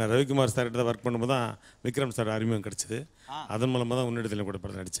 ஏன்னா ரவிக்குமார் சார் கிட்ட ஒர்க் பண்ணும்போது தான் விக்ரம் சார் அறிமுகம் கிடைச்சிது. அதன் மூலமாக தான் உன்னிடத்தில் கூட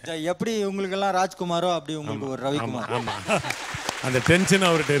படம் நடித்தேன். எப்படி உங்களுக்கெல்லாம் ராஜ்குமாரோ அப்படி உங்களுக்கு ஒரு ரவிக்குமார்? ஆமாம், அந்த டென்ஷன்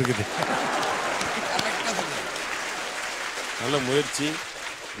அவர்கிட்ட இருக்குது. நல்ல முயற்சி,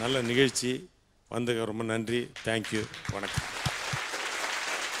 நல்ல நிகழ்ச்சி, வந்ததுக்கு ரொம்ப நன்றி. தேங்க்யூ, வணக்கம்.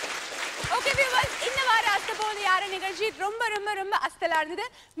 நிகழ்ச்சி ரொம்ப ரொம்ப ரொம்ப அஸ்தலா இருந்தது.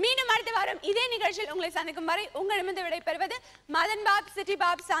 மீண்டும் அடுத்த வாரம் இதே நிகழ்ச்சியில் உங்களை சந்திக்கும் வரை உங்களிடமிருந்து விடைபெறுவது Madan pop, city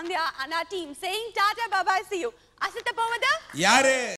pop, Sandhya, Anna team saying Tata, bye bye, see you. அசத்த போவது யாரு?